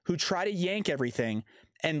who try to yank everything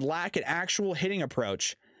and lack an actual hitting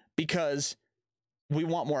approach because we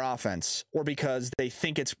want more offense or because they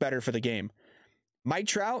think it's better for the game. Mike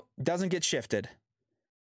Trout doesn't get shifted.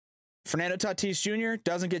 Fernando Tatis Jr.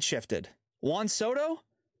 doesn't get shifted. Juan Soto,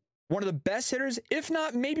 one of the best hitters, if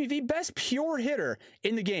not maybe the best pure hitter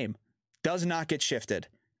in the game, does not get shifted.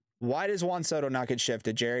 Why does Juan Soto not get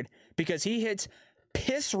shifted, Jared? Because he hits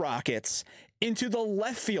piss rockets into the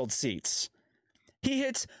left field seats. He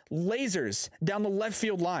hits lasers down the left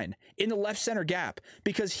field line in the left center gap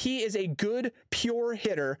because he is a good, pure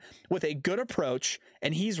hitter with a good approach,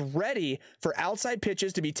 and he's ready for outside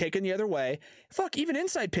pitches to be taken the other way. Fuck, even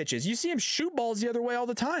inside pitches. You see him shoot balls the other way all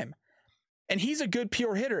the time. And he's a good,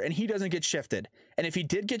 pure hitter, and he doesn't get shifted. And if he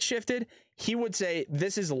did get shifted, he would say,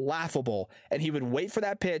 this is laughable. And he would wait for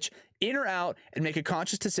that pitch, in or out, and make a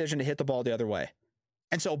conscious decision to hit the ball the other way.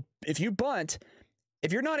 And so if you bunt,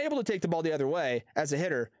 if you're not able to take the ball the other way as a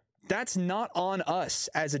hitter, that's not on us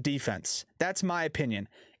as a defense. That's my opinion.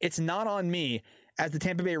 It's not on me as the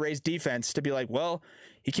Tampa Bay Rays defense to be like, well,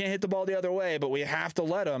 he can't hit the ball the other way, but we have to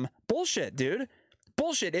let him. Bullshit, dude.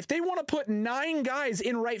 Bullshit. If they want to put 9 guys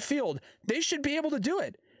in right field, they should be able to do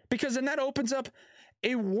it because then that opens up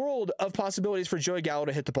a world of possibilities for Joey Gallo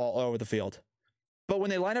to hit the ball all over the field. But when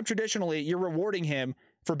they line up traditionally, you're rewarding him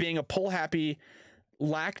for being a pull-happy,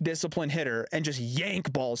 lack-discipline hitter and just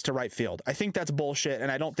yank balls to right field. I think that's bullshit, and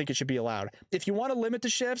I don't think it should be allowed. If you want to limit the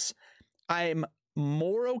shifts, I'm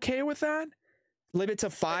more okay with that. Limit to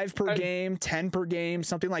 5 per game, 10 per game,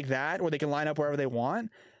 something like that, where they can line up wherever they want.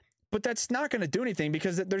 But that's not going to do anything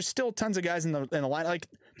because there's still tons of guys in the line. Like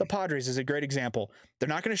the Padres is a great example. They're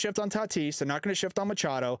not going to shift on Tatis. They're not going to shift on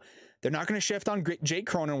Machado. They're not going to shift on Jake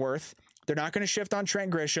Cronenworth. They're not going to shift on Trent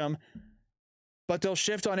Grisham. But they'll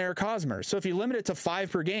shift on Eric Hosmer. So if you limit it to 5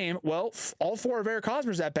 per game, well, all 4 of Eric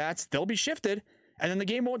Hosmer's at-bats, they'll be shifted, and then the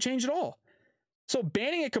game won't change at all. So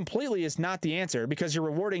banning it completely is not the answer because you're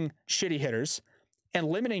rewarding shitty hitters, and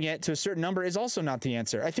limiting it to a certain number is also not the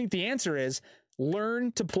answer. I think the answer is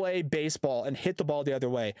learn to play baseball and hit the ball the other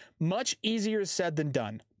way. Much easier said than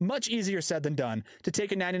done. Much easier said than done to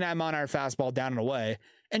take a 99-mile-an-hour fastball down and away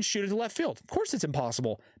and shoot it to left field. Of course it's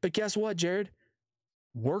impossible. But guess what, Jared?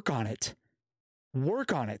 Work on it.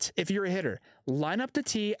 Work on it. If you're a hitter, line up the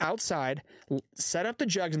tee outside, set up the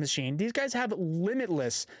jugs machine. These guys have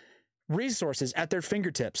limitless resources at their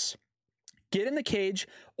fingertips. Get in the cage,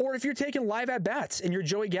 or if you're taking live at-bats and you're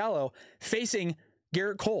Joey Gallo facing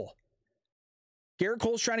Garrett Cole. Garrett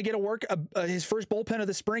Cole's trying to get his first bullpen of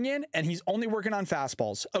the spring in, and he's only working on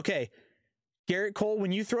fastballs. Okay, Garrett Cole,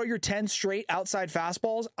 when you throw your 10 straight outside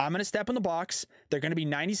fastballs, I'm going to step in the box. They're going to be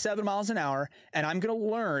 97 miles an hour, and I'm going to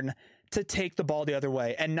learn to take the ball the other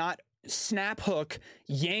way and not snap hook,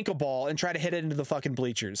 yank a ball, and try to hit it into the fucking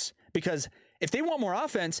bleachers. Because if they want more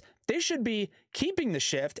offense, they should be keeping the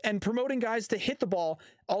shift and promoting guys to hit the ball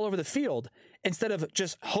all over the field instead of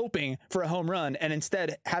just hoping for a home run and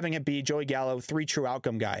instead having it be Joey Gallo, 3 true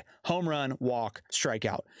outcome guy. Home run, walk,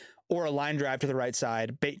 strikeout. Or a line drive to the right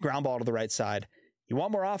side, ground ball to the right side. You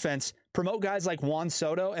want more offense, promote guys like Juan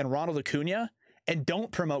Soto and Ronald Acuna, and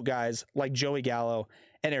don't promote guys like Joey Gallo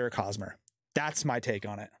and Eric Hosmer. That's my take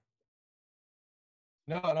on it.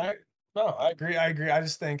 No, I agree.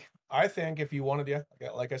 I think if you want to do,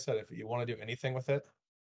 like I said, if you want to do anything with it,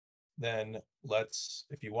 then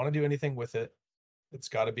if you want to do anything with it, it's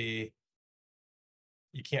got to be,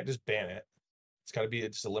 you can't just ban it. It's got to be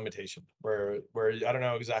just a limitation where I don't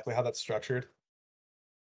know exactly how that's structured,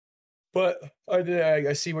 but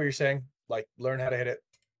I see what you're saying. Like, learn how to hit it.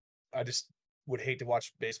 I just would hate to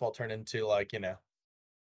watch baseball turn into, like,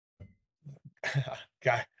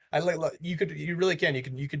 guy. You really can.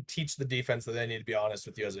 You could teach the defense that they need to be honest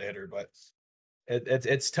with you as a hitter, but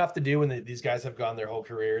it's tough to do when these guys have gone their whole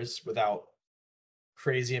careers without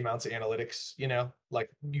crazy amounts of analytics. Like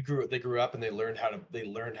they grew up and they learned how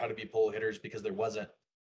to be pull hitters because there wasn't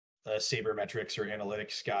a sabermetrics or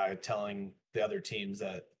analytics guy telling the other teams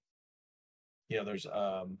that there's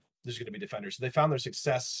going to be defenders. So they found their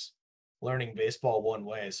success learning baseball one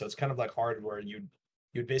way. So it's kind of like hard where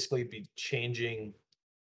you'd basically be changing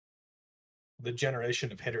the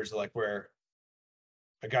generation of hitters, like where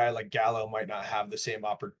a guy like Gallo might not have the same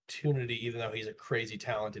opportunity, even though he's a crazy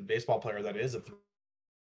talented baseball player that is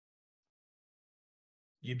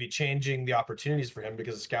you'd be changing the opportunities for him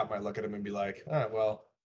because a scout might look at him and be like, well,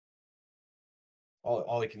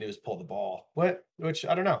 all he can do is pull the ball. Which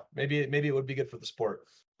I don't know. Maybe it would be good for the sport.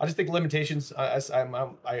 I just think limitations.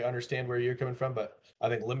 I understand where you're coming from, but I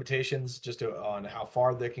think limitations just on how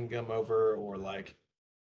far they can come over, or like,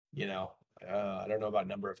 I don't know about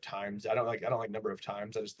number of times. I don't like number of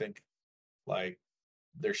times. I just think like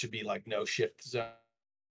there should be like no shift zone.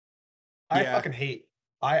 I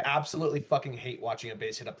absolutely fucking hate watching a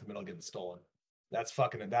base hit up the middle getting stolen. That's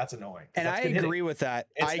annoying. And I agree with that.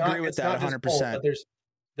 I agree with that 100%.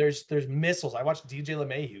 There's missiles. I watched DJ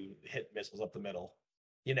LeMahieu hit missiles up the middle,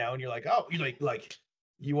 and you're like, oh,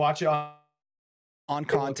 you watch it on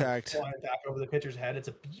contact, flying back over the pitcher's head. It's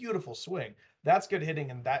a beautiful swing. That's good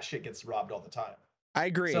hitting, and that shit gets robbed all the time. I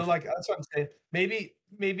agree. So like that's what I'm saying.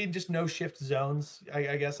 Maybe just no shift zones.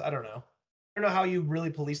 I guess I don't know. I don't know how you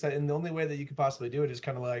really police that, and the only way that you could possibly do it is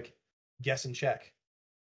kind of like guess and check.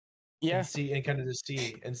 Yeah. And see and kind of just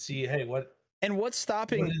see. Hey, what? And what's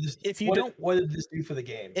stopping what did this do for the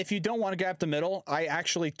game? If you don't want to get up the middle, I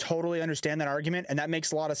actually totally understand that argument, and that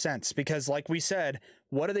makes a lot of sense because, like we said,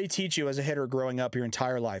 what do they teach you as a hitter growing up your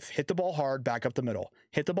entire life? Hit the ball hard, back up the middle.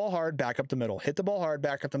 Hit the ball hard, back up the middle. Hit the ball hard,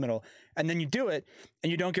 back up the middle. And then you do it,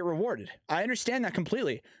 and you don't get rewarded. I understand that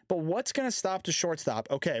completely. But what's going to stop the shortstop?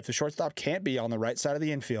 Okay, if the shortstop can't be on the right side of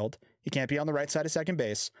the infield, he can't be on the right side of second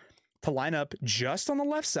base, to line up just on the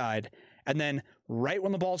left side, and then right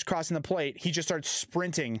when the ball's crossing the plate, he just starts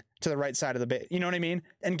sprinting to the right side of the base. You know what I mean?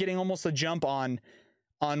 And getting almost a jump on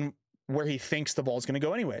where he thinks the ball's going to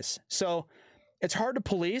go anyways. So it's hard to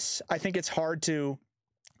police. I think it's hard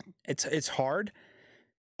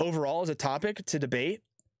overall as a topic to debate.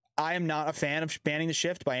 I am not a fan of banning the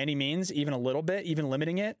shift by any means, even a little bit, even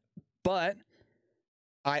limiting it. But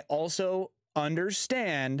I also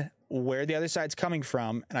understand where the other side's coming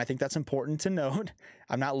from, and I think that's important to note.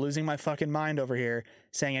 I'm not losing my fucking mind over here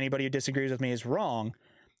saying anybody who disagrees with me is wrong,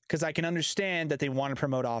 because I can understand that they want to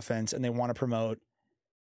promote offense and they want to promote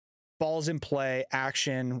balls in play,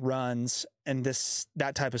 action, runs, and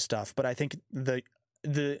that type of stuff. But I think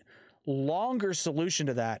the longer solution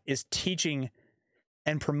to that is teaching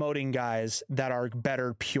and promoting guys that are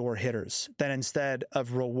better pure hitters than instead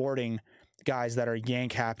of rewarding guys that are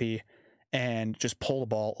yank happy and just pull the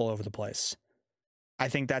ball all over the place. I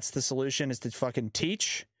think that's the solution, is to fucking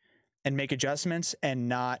teach and make adjustments and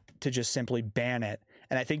not to just simply ban it.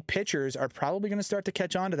 And I think pitchers are probably going to start to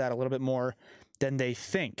catch on to that a little bit more than they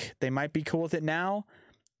think. They might be cool with it now,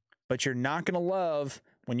 but you're not going to love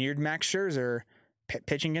when you're Max Scherzer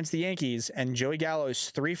pitching against the Yankees and Joey Gallo's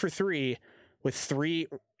 3 for 3 with 3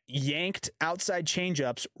 yanked outside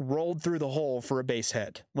changeups rolled through the hole for a base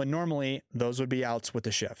hit, when normally those would be outs with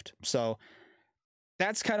the shift. So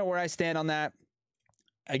that's kind of where I stand on that.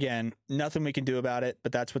 Again, nothing we can do about it,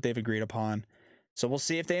 but that's what they've agreed upon. So we'll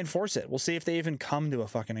see if they enforce it. We'll see if they even come to a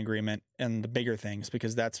fucking agreement and the bigger things,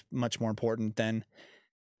 because that's much more important than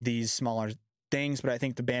these smaller things. But I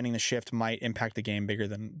think the banning the shift might impact the game bigger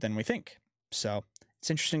than we think. So it's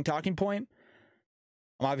an interesting talking point.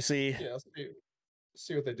 I'm obviously let's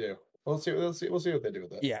see what they do. We'll see what they do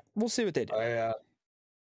with it. Yeah, we'll see what they do.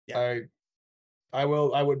 I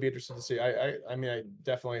would be interested to see. I mean, I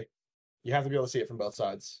definitely, you have to be able to see it from both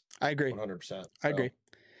sides. I agree. 100%. I agree.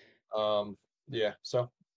 Yeah.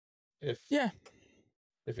 So if we're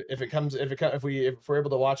able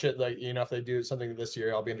to watch it, like, if they do something this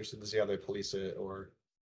year, I'll be interested to see how they police it, or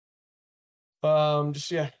so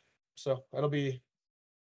it'll be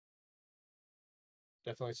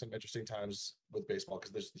definitely some interesting times with baseball,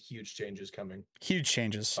 because there's huge changes coming. Huge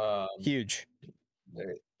changes. Huge.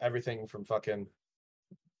 Everything from fucking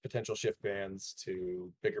potential shift bans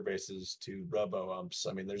to bigger bases to robo umps.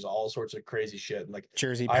 I mean, there's all sorts of crazy shit. And like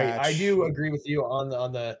Jersey patch. I do agree with you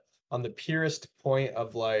on the purest point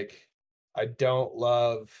of, like, I don't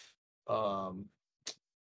love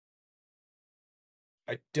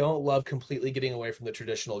completely getting away from the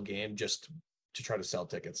traditional game just to try to sell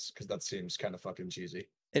tickets, because that seems kind of fucking cheesy.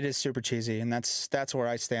 It is super cheesy, and that's where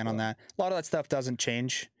I stand on that. A lot of that stuff doesn't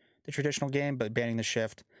change the traditional game, but banning the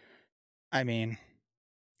shift, I mean,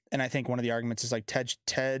 and I think one of the arguments is, like,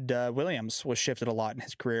 Ted Williams was shifted a lot in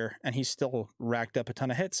his career, and he still racked up a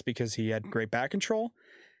ton of hits because he had great back control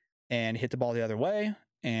and hit the ball the other way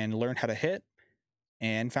and learned how to hit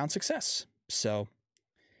and found success. So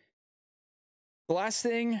the last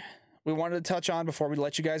thing we wanted to touch on before we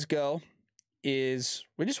let you guys go is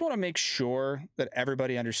we just want to make sure that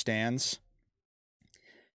everybody understands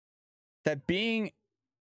that being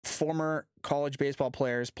former college baseball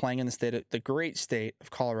players playing in the great state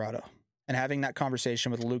of Colorado, and having that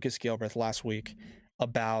conversation with Lucas Gilbreth last week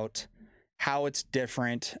about how it's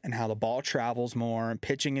different and how the ball travels more and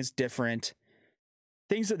pitching is different,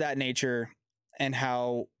 things of that nature, and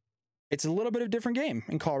how it's a little bit of a different game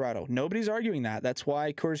in Colorado. Nobody's arguing that. That's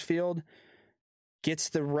why Coors Field gets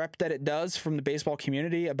the rep that it does from the baseball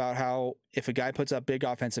community about how if a guy puts up big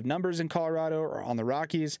offensive numbers in Colorado or on the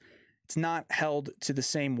Rockies, it's not held to the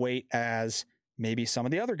same weight as maybe some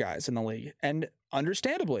of the other guys in the league. And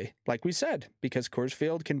understandably, like we said, because Coors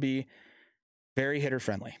Field can be very hitter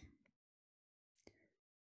friendly.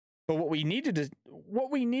 But what we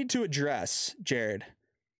need to address, Jared,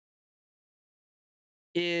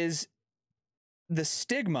 is the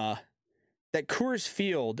stigma that Coors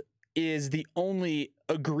Field is the only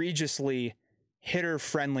egregiously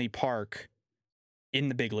hitter-friendly park in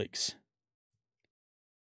the big leagues.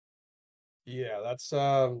 Yeah, that's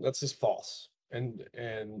just false. And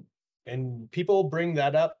people bring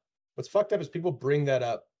that up. What's fucked up is people bring that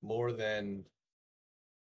up more than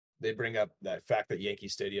they bring up that fact that Yankee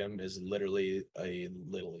Stadium is literally a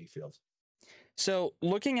Little League field. So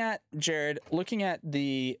looking at the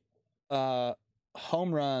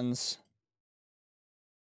home runs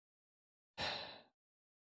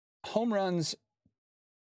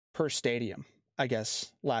per stadium, I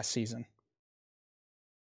guess, last season.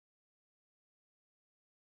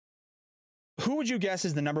 Who would you guess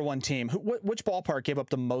is the number one team? Which ballpark gave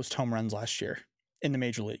up the most home runs last year in the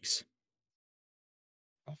major leagues?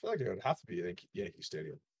 I feel like it would have to be Yankee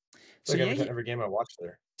Stadium. So like every game I watched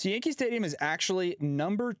there. So Yankee Stadium is actually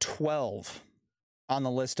number 12 on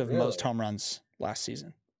the list of most home runs last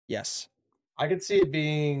season. Yes. I could see it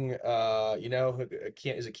being,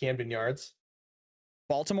 is it Camden Yards?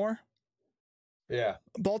 Baltimore? Yeah.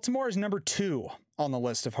 Baltimore is number 2 on the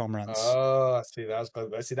list of home runs. Oh, that's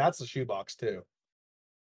the shoebox too.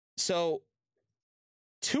 So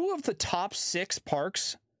 2 of the top 6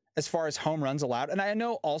 parks as far as home runs allowed. And I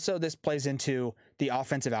know also this plays into the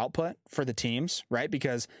offensive output for the teams, right?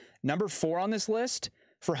 Because number 4 on this list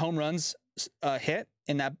for home runs hit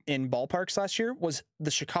in ballparks last year was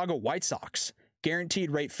the Chicago White Sox,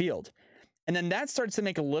 guaranteed rate field. And then that starts to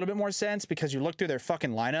make a little bit more sense because you look through their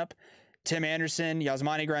fucking lineup. Tim Anderson,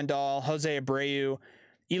 Yasmani Grandal, Jose Abreu,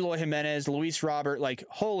 Eloy Jimenez, Luis Robert, like,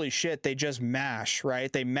 holy shit, they just mash,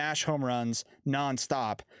 right? They mash home runs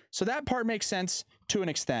nonstop. So that part makes sense to an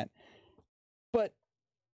extent. But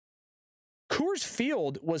Coors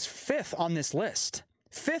Field was 5th on this list,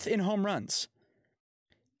 5th in home runs.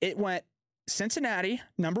 It went Cincinnati,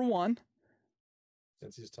 number 1.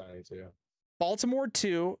 Since he's tiny too. Baltimore,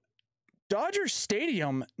 2. Dodger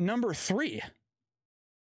Stadium, number 3.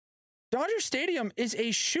 Dodger Stadium is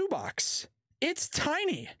a shoebox. It's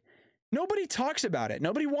tiny. Nobody talks about it.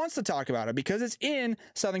 Nobody wants to talk about it because it's in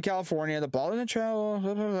Southern California. The ball doesn't travel.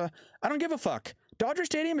 Blah, blah, blah. I don't give a fuck. Dodger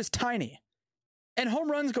Stadium is tiny. And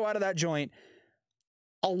home runs go out of that joint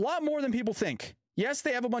a lot more than people think. Yes,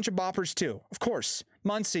 they have a bunch of boppers too. Of course.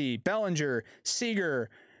 Muncy, Bellinger, Seager,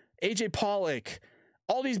 AJ Pollock,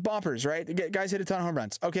 all these boppers, right? The guys hit a ton of home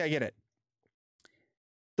runs. Okay, I get it.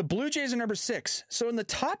 The Blue Jays are number 6. So in the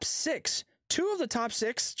top 6, 2 of the top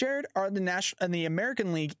 6, Jared, are in the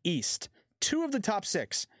American League East. 2 of the top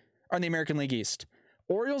 6 are in the American League East.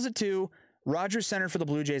 Orioles at 2, Rogers Center for the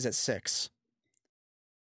Blue Jays at 6.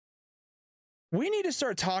 We need to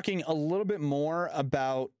start talking a little bit more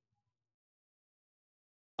about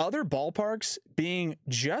other ballparks being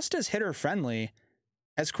just as hitter-friendly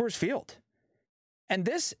as Coors Field. And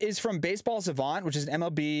this is from Baseball Savant, which is an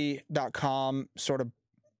MLB.com sort of,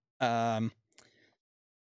 I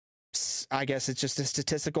guess it's just a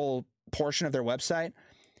statistical portion of their website.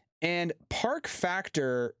 And park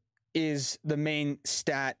factor is the main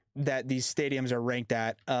stat that these stadiums are ranked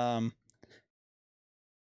at.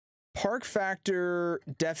 Park factor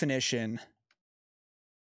definition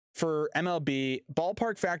for MLB,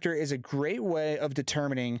 ballpark factor is a great way of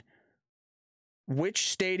determining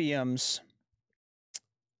which stadiums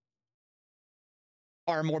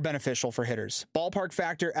are more beneficial for hitters. Ballpark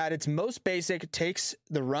factor, at its most basic, takes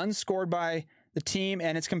the runs scored by the team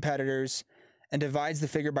and its competitors and divides the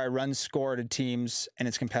figure by runs scored to teams and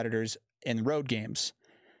its competitors in road games.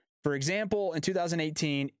 For example, in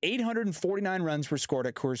 2018, 849 runs were scored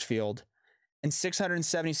at Coors Field and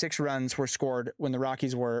 676 runs were scored when the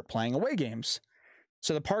Rockies were playing away games.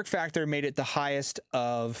 So the park factor made it the highest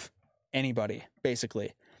of anybody,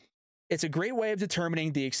 basically. It's a great way of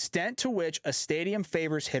determining the extent to which a stadium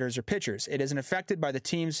favors hitters or pitchers. It isn't affected by the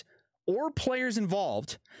teams or players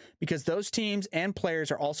involved because those teams and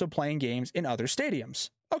players are also playing games in other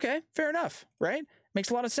stadiums. Okay, fair enough, right?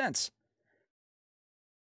 Makes a lot of sense.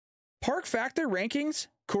 Park factor rankings,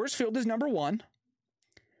 Coors Field is number 1.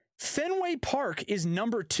 Fenway Park is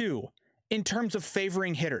number 2 in terms of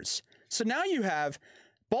favoring hitters. So now you have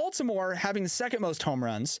Baltimore having the 2nd most home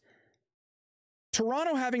runs,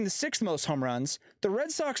 Toronto having the 6th most home runs, the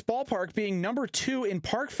Red Sox ballpark being number 2 in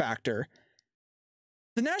park factor.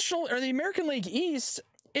 The American League East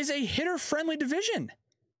is a hitter-friendly division.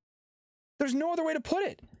 There's no other way to put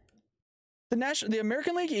it. The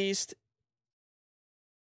American League East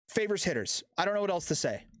favors hitters. I don't know what else to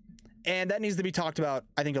say. And that needs to be talked about,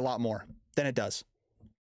 I think, a lot more than it does.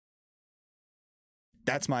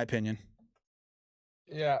 That's my opinion.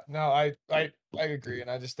 Yeah, no, I agree. And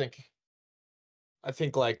I just think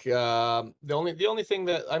like the only thing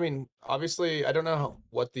that, I mean, obviously I don't know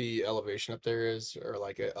what the elevation up there is, or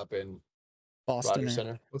like up in Boston Rogers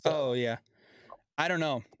Center. What's that? Oh yeah. I don't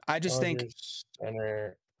know. I just think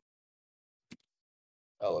Center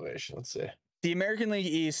elevation. Let's see. The American League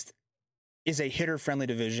East is a hitter-friendly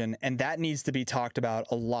division, and that needs to be talked about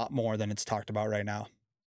a lot more than it's talked about right now.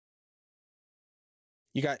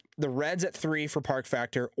 You got the Reds at 3 for park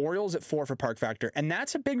factor, Orioles at 4 for park factor, and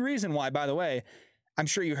that's a big reason why, by the way, I'm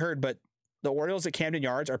sure you heard, but the Orioles at Camden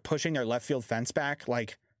Yards are pushing their left field fence back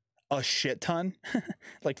like a shit ton,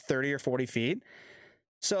 like 30 or 40 feet.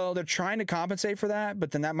 So they're trying to compensate for that, but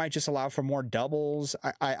then that might just allow for more doubles.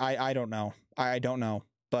 I don't know. I don't know,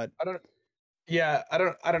 but I don't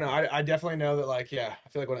know. I definitely know that, like, yeah, I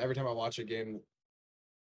feel like every time I watch a game,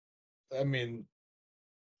 I mean,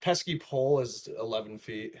 pesky pole is 11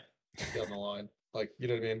 feet down the line. Like, you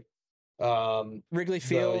know what I mean? Wrigley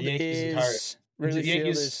Field is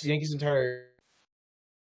Yankees' entire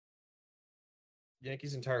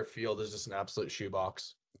field is just an absolute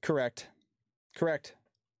shoebox. Correct.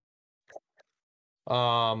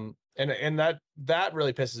 And that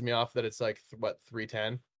really pisses me off that it's like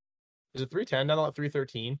 310. Is it 310 down the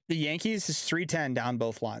 313? The Yankees is 310 down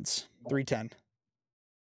both lines. 310.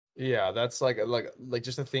 Yeah, that's like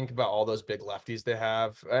just to think about all those big lefties they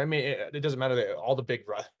have. I mean, it doesn't matter. All the big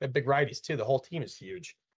righties too. The whole team is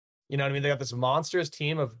huge. You know what I mean? They got this monstrous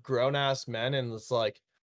team of grown ass men, and it's like,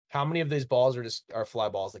 how many of these balls are fly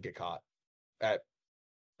balls that get caught at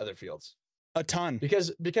other fields? A ton.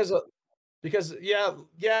 Because yeah,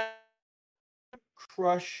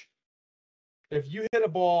 crush. If you hit a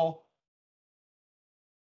ball,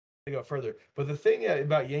 to go further. But the thing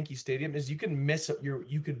about Yankee Stadium is you can miss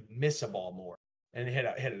a ball more and hit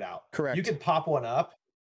it out. Correct. You can pop one up.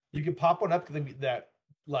 You can pop one up that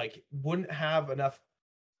like wouldn't have enough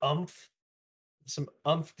some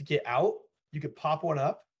umph to get out. You could pop one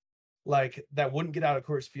up like that wouldn't get out of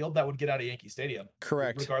Coors Field. That would get out of Yankee Stadium.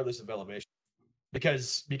 Correct. Regardless of elevation.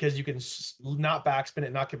 Because you can not backspin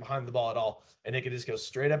it, not get behind the ball at all, and it could just go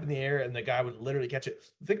straight up in the air, and the guy would literally catch it.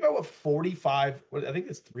 Think about what 45, I think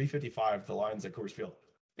it's 355, the lines at Coors Field.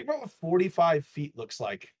 Think about what 45 feet looks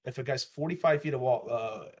like if a guy's 45 feet of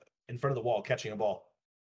wall in front of the wall catching a ball.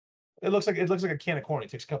 It looks like a can of corn. He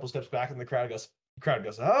takes a couple steps back, and the crowd goes,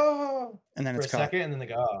 oh, and then for it's a caught. second, and then they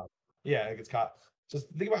go, oh, yeah, it gets caught. Just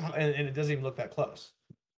think about how, and it doesn't even look that close.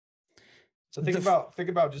 So think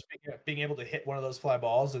about just being able to hit one of those fly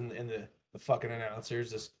balls and the fucking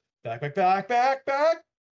announcers just back. It's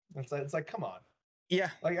like, come on. Yeah.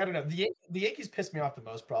 Like, I don't know. The Yankees pissed me off the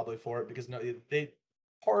most probably for it because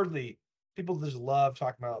people just love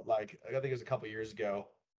talking about, like, I think it was a couple years ago.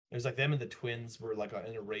 It was like them and the Twins were like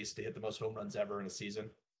in a race to hit the most home runs ever in a season.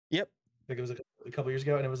 Yep. I think it was a couple years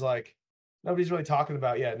ago, and it was like nobody was talking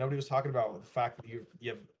about the fact that you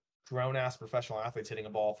have grown ass professional athletes hitting a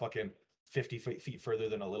ball fucking 50 feet further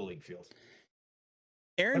than a little league field.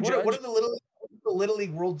 Aaron Like, Judge. what are the little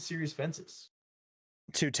league World Series fences?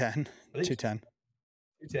 210. 210.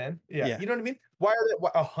 210. Yeah. Yeah. You know what I mean? Why are they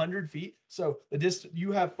 100 feet? So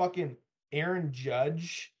you have fucking Aaron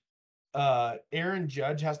Judge. Aaron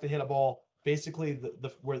Judge has to hit a ball basically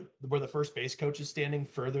where the first base coach is standing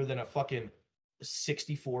further than a fucking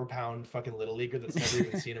 64-pound fucking little leaguer that's never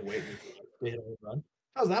even seen a weight to hit a home run.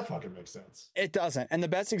 How does that fucking make sense? It doesn't. And the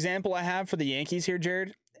best example I have for the Yankees here,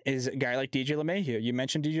 Jared, is a guy like DJ LeMahieu. You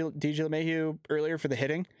mentioned DJ LeMahieu earlier for the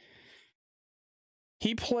hitting.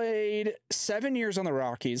 He played 7 years on the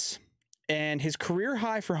Rockies, and his career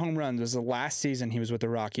high for home runs was the last season he was with the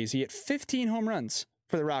Rockies. He hit 15 home runs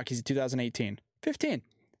for the Rockies in 2018. 15.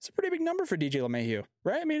 It's a pretty big number for DJ LeMahieu,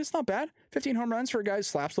 right? I mean, it's not bad. 15 home runs for a guy who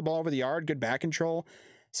slaps the ball over the yard, good back control,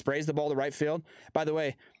 sprays the ball to right field. By the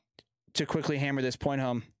way, to quickly hammer this point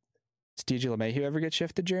home, does DJ LeMahieu ever get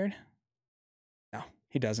shifted, Jared? No,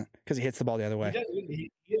 he doesn't, because he hits the ball the other way.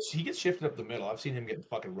 He gets shifted up the middle. I've seen him get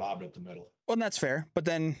fucking robbed up the middle. Well, and that's fair, but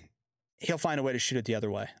then he'll find a way to shoot it the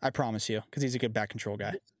other way. I promise you, because he's a good back control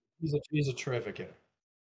guy. He's a terrific hitter.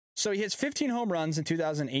 So he hits 15 home runs in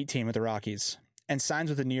 2018 with the Rockies and signs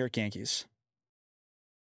with the New York Yankees.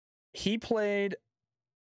 He played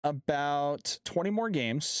about 20 more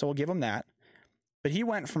games, so we'll give him that. But he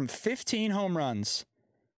went from 15 home runs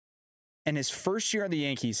in his first year on the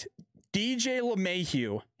Yankees. DJ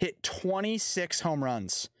LeMahieu hit 26 home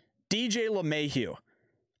runs. DJ LeMahieu,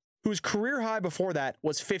 whose career high before that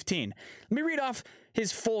was 15. Let me read off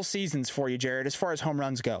his full seasons for you, Jared, as far as home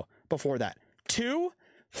runs go before that. 2,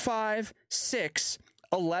 5, 6,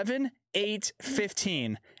 11, 8,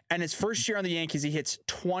 15. And his first year on the Yankees, he hits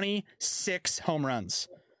 26 home runs.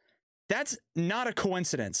 That's not a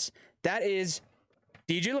coincidence. That is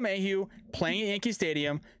DJ LeMahieu playing at Yankee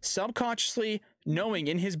Stadium, subconsciously knowing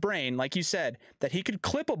in his brain, like you said, that he could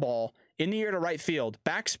clip a ball in the air to right field,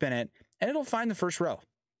 backspin it, and it'll find the first row.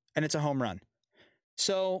 And it's a home run.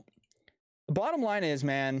 So the bottom line is,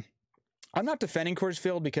 man, I'm not defending Coors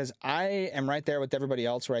Field because I am right there with everybody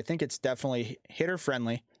else where I think it's definitely hitter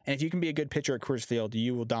friendly. And if you can be a good pitcher at Coors Field,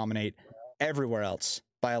 you will dominate everywhere else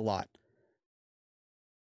by a lot.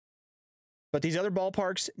 But these other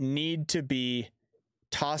ballparks need to be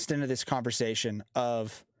tossed into this conversation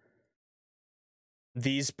of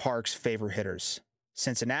these parks favor hitters.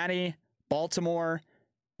 Cincinnati, Baltimore,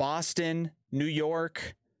 Boston, New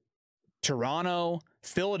York, Toronto,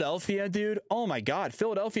 Philadelphia, dude. Oh my God.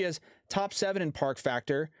 Philadelphia's top 7 in park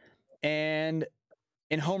factor. And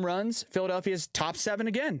in home runs, Philadelphia's top 7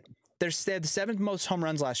 again. They had the 7th most home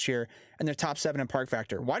runs last year, and they're top 7 in park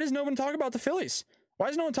factor. Why does no one talk about the Phillies? Why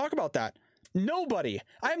does no one talk about that? Nobody.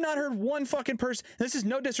 I have not heard one fucking person. This is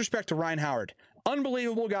no disrespect to Ryan Howard.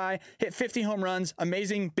 Unbelievable guy. Hit 50 home runs.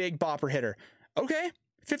 Amazing big bopper hitter. Okay.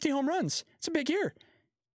 50 home runs. It's a big year.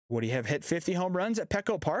 Would he have hit 50 home runs at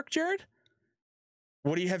Petco Park, Jared?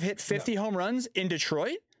 Would he have hit 50 home runs in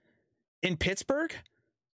Detroit? In Pittsburgh?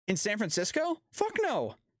 In San Francisco? Fuck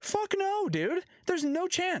no. Fuck no, dude. There's no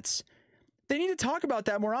chance. They need to talk about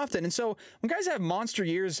that more often. And so when guys have monster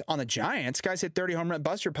years on the Giants, guys hit 30 home runs,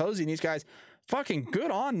 Buster Posey, and these guys, fucking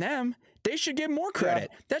good on them. They should get more credit.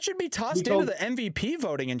 Yeah. That should be tossed into the MVP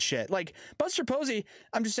voting and shit. Like Buster Posey,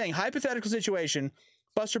 I'm just saying, hypothetical situation,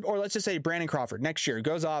 Buster, or let's just say Brandon Crawford next year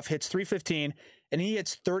goes off, hits 315, and he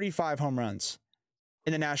hits 35 home runs.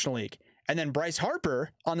 in the National League. And then Bryce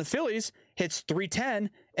Harper on the Phillies hits 310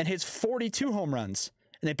 and hits 42 home runs.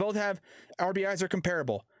 And they both have RBIs are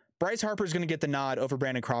comparable. Bryce Harper is going to get the nod over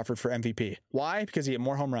Brandon Crawford for MVP. Why? Because he hit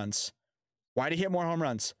more home runs. Why did he hit more home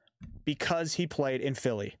runs? Because he played in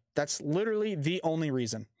Philly. That's literally the only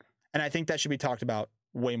reason. And I think that should be talked about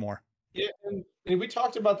way more. Yeah, and we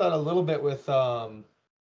talked about that a little bit with that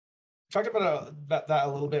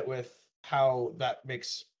a little bit with how that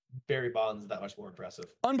makes Barry Bonds that much more impressive.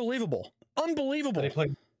 Unbelievable. They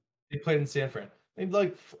played in San Fran. And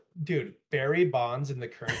like, dude, Barry Bonds in the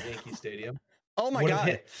current Yankee Stadium. Oh my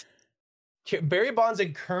God. Barry Bonds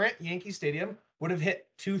in current Yankee Stadium would have hit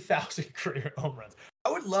 2,000 career home runs.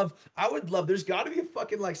 I would love, there's got to be a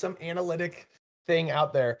fucking like some analytic thing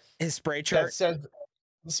out there. His spray chart. That says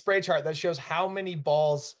the spray chart that shows how many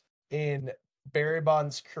balls in Barry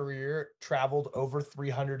Bonds' career traveled over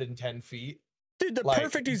 310 feet. Dude, the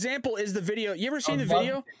perfect example is the video. You ever seen the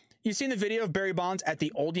video? You've seen the video of Barry Bonds at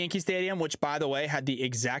the old Yankee Stadium, which, by the way, had the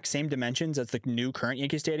exact same dimensions as the new current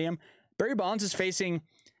Yankee Stadium. Barry Bonds is facing,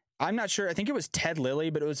 I'm not sure, I think it was Ted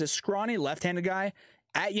Lilly, but it was a scrawny left-handed guy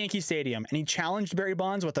at Yankee Stadium, and he challenged Barry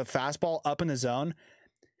Bonds with a fastball up in the zone.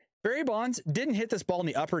 Barry Bonds didn't hit this ball in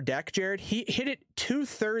the upper deck, Jared. He hit it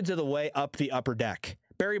 2/3 of the way up the upper deck.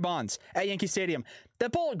 Barry Bonds at Yankee Stadium.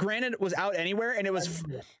 That ball, granted, was out anywhere, and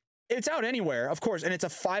it's out anywhere, of course, and it's a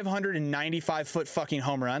 595-foot fucking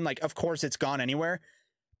home run. Like, of course, it's gone anywhere.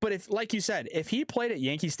 But if, like you said, if he played at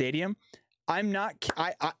Yankee Stadium,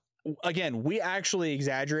 again, we actually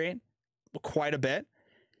exaggerate quite a bit.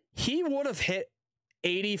 He would have hit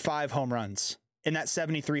 85 home runs in that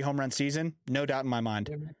 73 home run season, no doubt in my mind.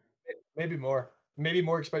 Maybe more.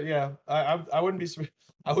 But yeah, I wouldn't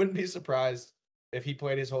be surprised if he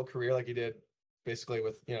played his whole career like he did, basically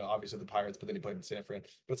with, obviously the Pirates, but then he played in San Fran.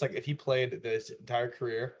 But it's like if he played this entire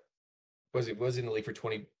career, was in the league for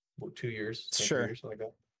 22 years, sure, years, something like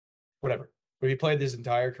that. Whatever. But if he played this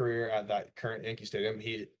entire career at that current Yankee Stadium,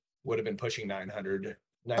 he would have been pushing 900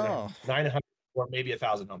 or maybe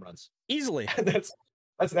 1,000 home runs easily.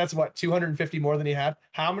 That's what, 250 more than he had.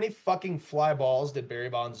 How many fucking fly balls did Barry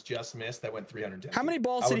Bonds just miss that went 310? How many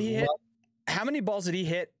balls did he hit? How many balls did he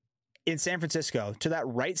hit in San Francisco to that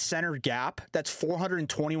right center gap? That's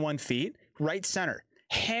 421 feet, right center.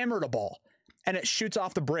 Hammered a ball, and it shoots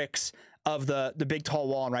off the bricks of the big tall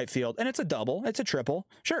wall in right field, and it's a double, it's a triple,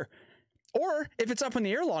 sure. Or if it's up in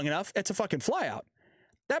the air long enough, it's a fucking fly out.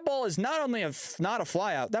 That ball is not only not a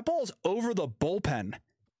fly out, that ball is over the bullpen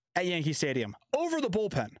at Yankee Stadium, over the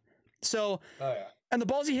bullpen. So, and the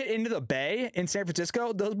balls he hit into the bay in San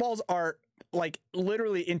Francisco, those balls are like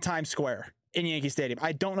literally in Times Square in Yankee Stadium.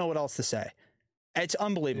 I don't know what else to say. It's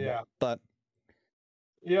unbelievable. Yeah. But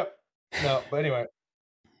yep. No, but anyway,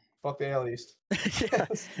 fuck the AL East. Yeah.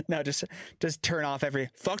 No, just turn off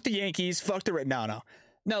fuck the Yankees, fuck the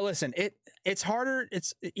No, listen, it's harder,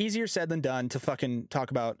 it's easier said than done to fucking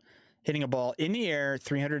talk about hitting a ball in the air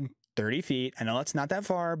 330 feet. I know it's not that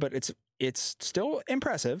far, but it's still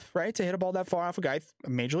impressive, right? To hit a ball that far off a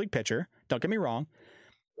major league pitcher. Don't get me wrong.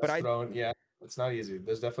 It's not easy.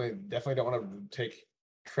 There's definitely don't want to take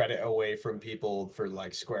credit away from people for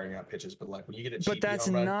like squaring up pitches, but like when you get a cheap but that's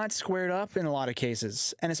not squared up in a lot of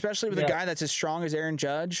cases, and especially with a guy that's as strong as Aaron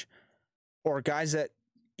Judge, or guys that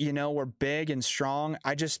were big and strong.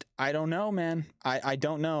 I don't know, man. I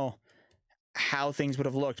don't know how things would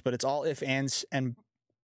have looked, but it's all if, ands, and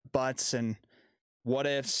buts, and what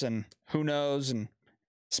ifs, and who knows, and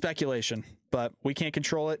speculation. But we can't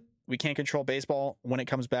control it. We can't control baseball when it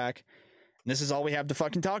comes back. And this is all we have to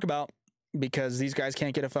fucking talk about, because these guys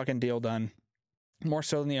can't get a fucking deal done. More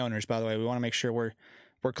so than the owners, by the way. We want to make sure we're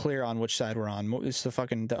clear on which side we're on. It's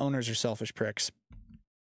the owners are selfish pricks,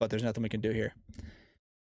 but there's nothing we can do here.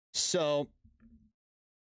 So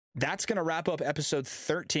that's going to wrap up episode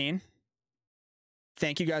 13.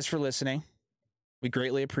 Thank you guys for listening. We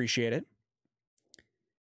greatly appreciate it.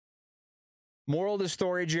 Moral of the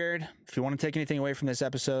story, Jared, if you want to take anything away from this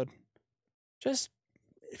episode,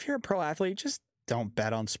 if you're a pro athlete, just don't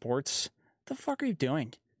bet on sports. What the fuck are you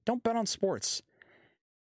doing? Don't bet on sports.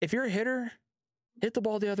 If you're a hitter, hit the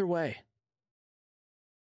ball the other way.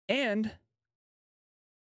 And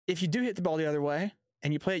if you do hit the ball the other way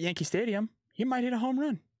and you play at Yankee Stadium, you might hit a home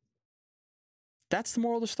run. That's the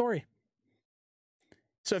moral of the story.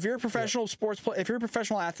 So if you're a professional if you're a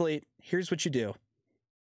professional athlete, here's what you do.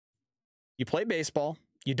 You play baseball,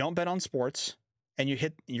 you don't bet on sports, and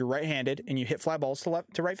you're right-handed and you hit fly balls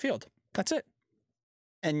to right field. That's it.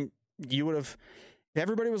 And if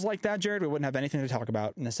everybody was like that, Jared, we wouldn't have anything to talk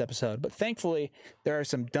about in this episode. But thankfully, there are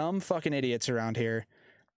some dumb fucking idiots around here,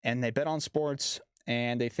 and they bet on sports,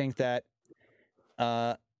 and they think that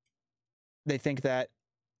they think that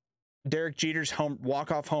Derek Jeter's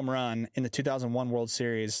walk-off home run in the 2001 World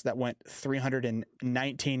Series that went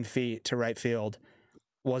 319 feet to right field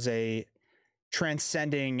was a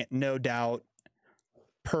transcending, no doubt,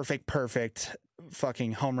 perfect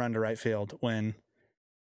fucking home run to right field when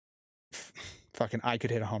fucking I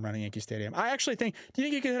could hit a home run at Yankee Stadium. I actually think, do you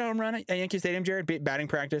think you could hit a home run at Yankee Stadium, Jared? Batting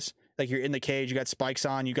practice? Like you're in the cage, you got spikes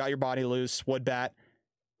on, you got your body loose, wood bat.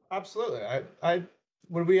 Absolutely. I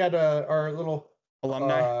when we had our little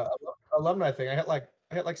alumni thing, I hit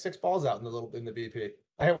like 6 balls out in the BP.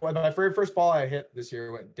 I hit my very first ball I hit this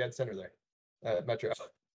year went dead center there at Metro.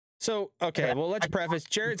 So okay, well let's preface.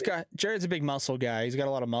 Jared's a big muscle guy. He's got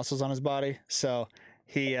a lot of muscles on his body, so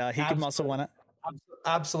he can muscle one.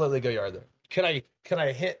 Absolutely go yard there. Can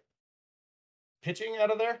I hit pitching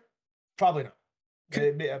out of there? Probably not.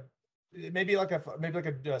 Maybe like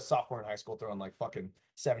a sophomore in high school throwing like fucking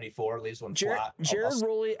 74, leaves one flat. Jared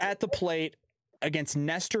Rowley at the plate against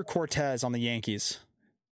Nestor Cortez on the Yankees,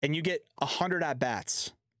 and you get 100 at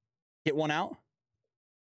bats. Get one out?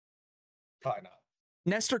 Probably not.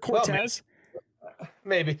 Nestor Cortez? Well,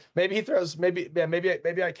 maybe he throws. Maybe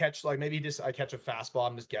I catch I catch a fastball.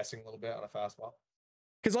 I'm just guessing a little bit on a fastball.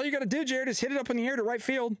 Because all you got to do, Jared, is hit it up in the air to right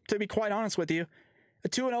field. To be quite honest with you, a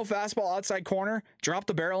 2-0 fastball outside corner, drop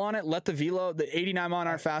the barrel on it, let the 89 mile an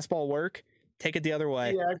hour fastball work, take it the other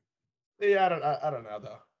way. Yeah. I don't know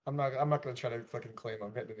though. I'm not gonna try to fucking claim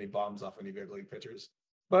I'm hitting any bombs off any big league pitchers.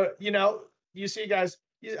 But you see guys.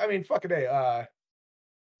 I mean, fucking a.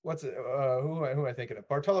 What's it? Who am I thinking of?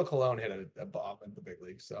 Bartolo Colon hit a bomb in the big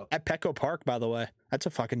league. So at Petco Park, by the way, that's a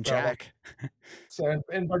fucking jack. So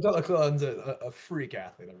and Bartolo Colon's a freak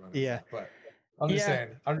athlete. Yeah, but I'm just saying.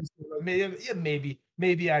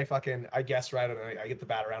 Maybe I guess right, and I get the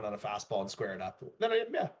bat around on a fastball and square it up. Then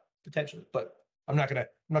potentially, but I'm not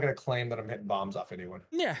gonna claim that I'm hitting bombs off anyone.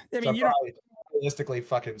 Yeah, I mean, so you probably realistically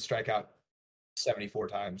fucking strike out 74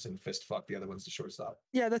 times and fist fuck the other ones to shortstop.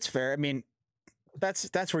 Yeah, that's fair. I mean,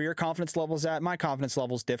 that's where your confidence level's at. My confidence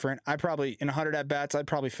level's different. I probably, in 100 at bats, I'd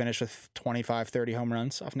probably finish with 25, 30 home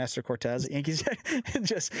runs off Nestor Cortez at Yankees.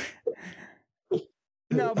 Just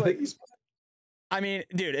no, but I mean,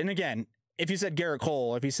 dude, and again, if you said Garrett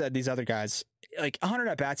Cole, if you said these other guys, like 100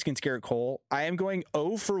 at bats against Garrett Cole, I am going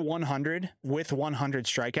 0 for 100 with 100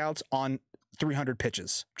 strikeouts on 300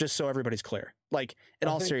 pitches, just so everybody's clear. Like, in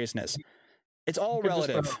all seriousness, it's all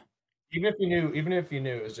relative. Even if you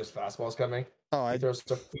knew it was just fastballs coming. Oh, I throw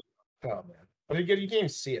stuff. Oh man, but you can't even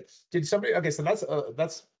see it. Did somebody? Okay, so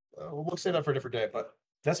that's we'll say that for a different day. But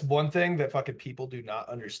that's one thing that fucking people do not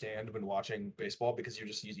understand when watching baseball, because you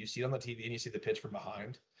see it on the TV and you see the pitch from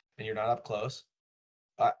behind and you're not up close.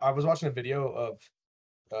 I was watching a video of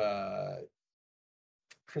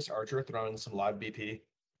Chris Archer throwing some live BP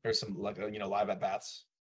or some live at bats,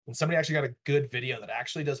 and somebody actually got a good video that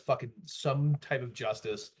actually does fucking some type of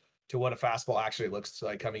justice to what a fastball actually looks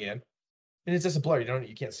like coming in. And it's just a blur.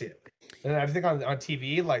 You can't see it. And I think on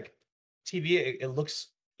TV, it looks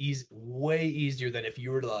way easier than if you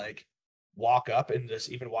were to like walk up and just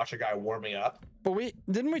even watch a guy warming up. But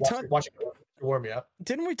watch warm me up.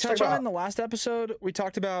 Didn't we touch on it in the last episode? We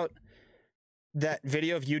talked about that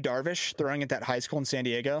video of Yu Darvish throwing at that high school in San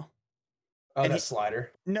Diego. Oh, and that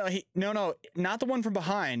slider. No, not the one from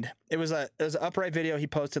behind. It was an upright video he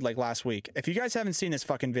posted like last week. If you guys haven't seen this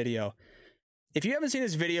fucking video, if you haven't seen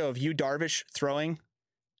this video of Yu Darvish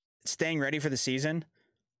staying ready for the season,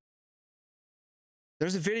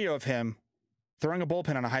 there's a video of him throwing a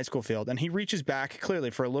bullpen on a high school field, and he reaches back clearly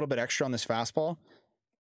for a little bit extra on this fastball.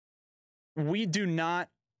 We do not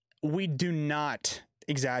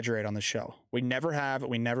exaggerate on the show. We never have.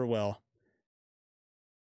 We never will.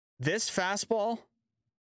 This fastball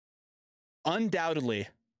undoubtedly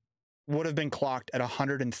would have been clocked at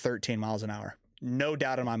 113 miles an hour. No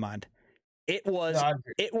doubt in my mind. It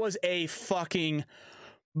was a fucking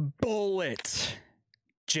bullet,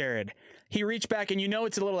 Jared. He reached back, and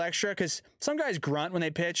it's a little extra because some guys grunt when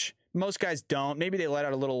they pitch. Most guys don't. Maybe they let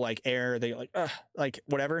out a little like air. They like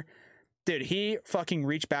whatever. Dude, he fucking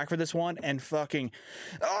reached back for this one and fucking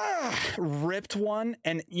ripped one.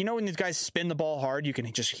 And when these guys spin the ball hard, you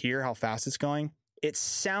can just hear how fast it's going. It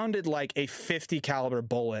sounded like a 50 caliber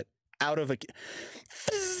bullet out of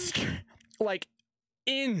like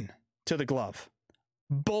into the glove.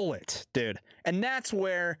 Bullet, dude. And that's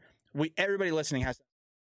where everybody listening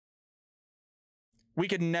we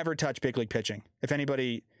could never touch big league pitching. If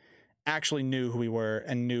anybody actually knew who we were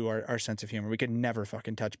and knew our sense of humor, we could never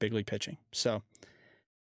fucking touch big league pitching. So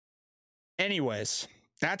anyways,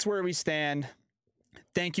 that's where we stand.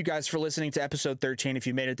 Thank you guys for listening to episode 13. If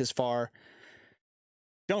you made it this far,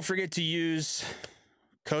 don't forget to use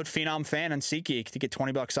Code PhenomFan on SeatGeek to get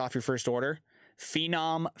 $20 off your first order.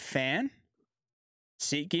 PhenomFan,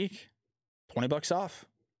 SeatGeek, $20 off.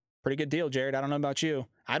 Pretty good deal, Jared. I don't know about you.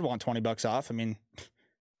 I'd want $20 off. I mean,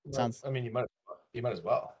 sounds. I mean, you might as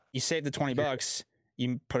well. You save the $20.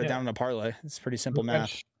 You put it down in a parlay. It's pretty simple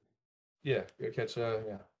math. Yeah, catch.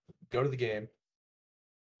 Go to the game,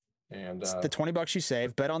 and it's the $20 you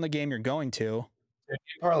save. Bet on the game you're going to.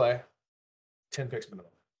 Parlay, 10 picks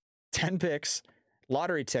minimum. 10 picks,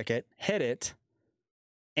 lottery ticket, hit it,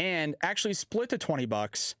 and actually split the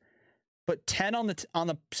 $20. Put 10 on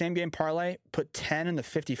the same game parlay. Put 10 in the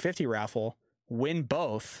 50-50 raffle. Win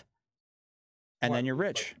both, and then you're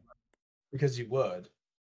rich. Because you would.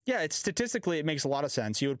 Yeah, it's statistically it makes a lot of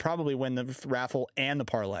sense. You would probably win the raffle and the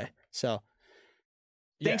parlay. So,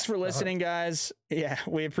 thanks for listening, guys. Yeah,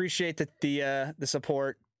 we appreciate the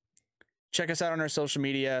support. Check us out on our social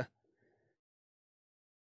media.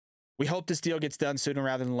 We hope this deal gets done sooner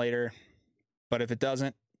rather than later. But if it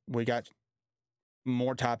doesn't, we got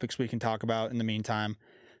more topics we can talk about in the meantime.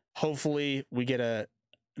 Hopefully, we get an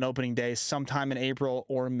opening day sometime in April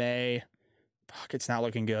or May. Fuck, it's not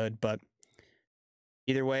looking good, but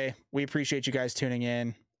either way, we appreciate you guys tuning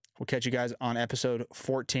in. We'll catch you guys on episode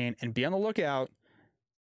 14, and be on the lookout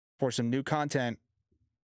for some new content,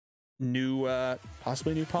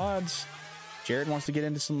 possibly new pods. Jared wants to get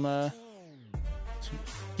into some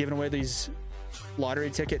giving away these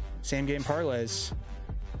lottery ticket same game parlays.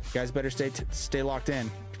 You guys better stay locked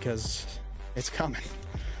in because it's coming.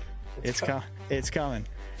 It's coming.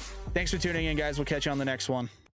 Thanks for tuning in, guys. We'll catch you on the next one.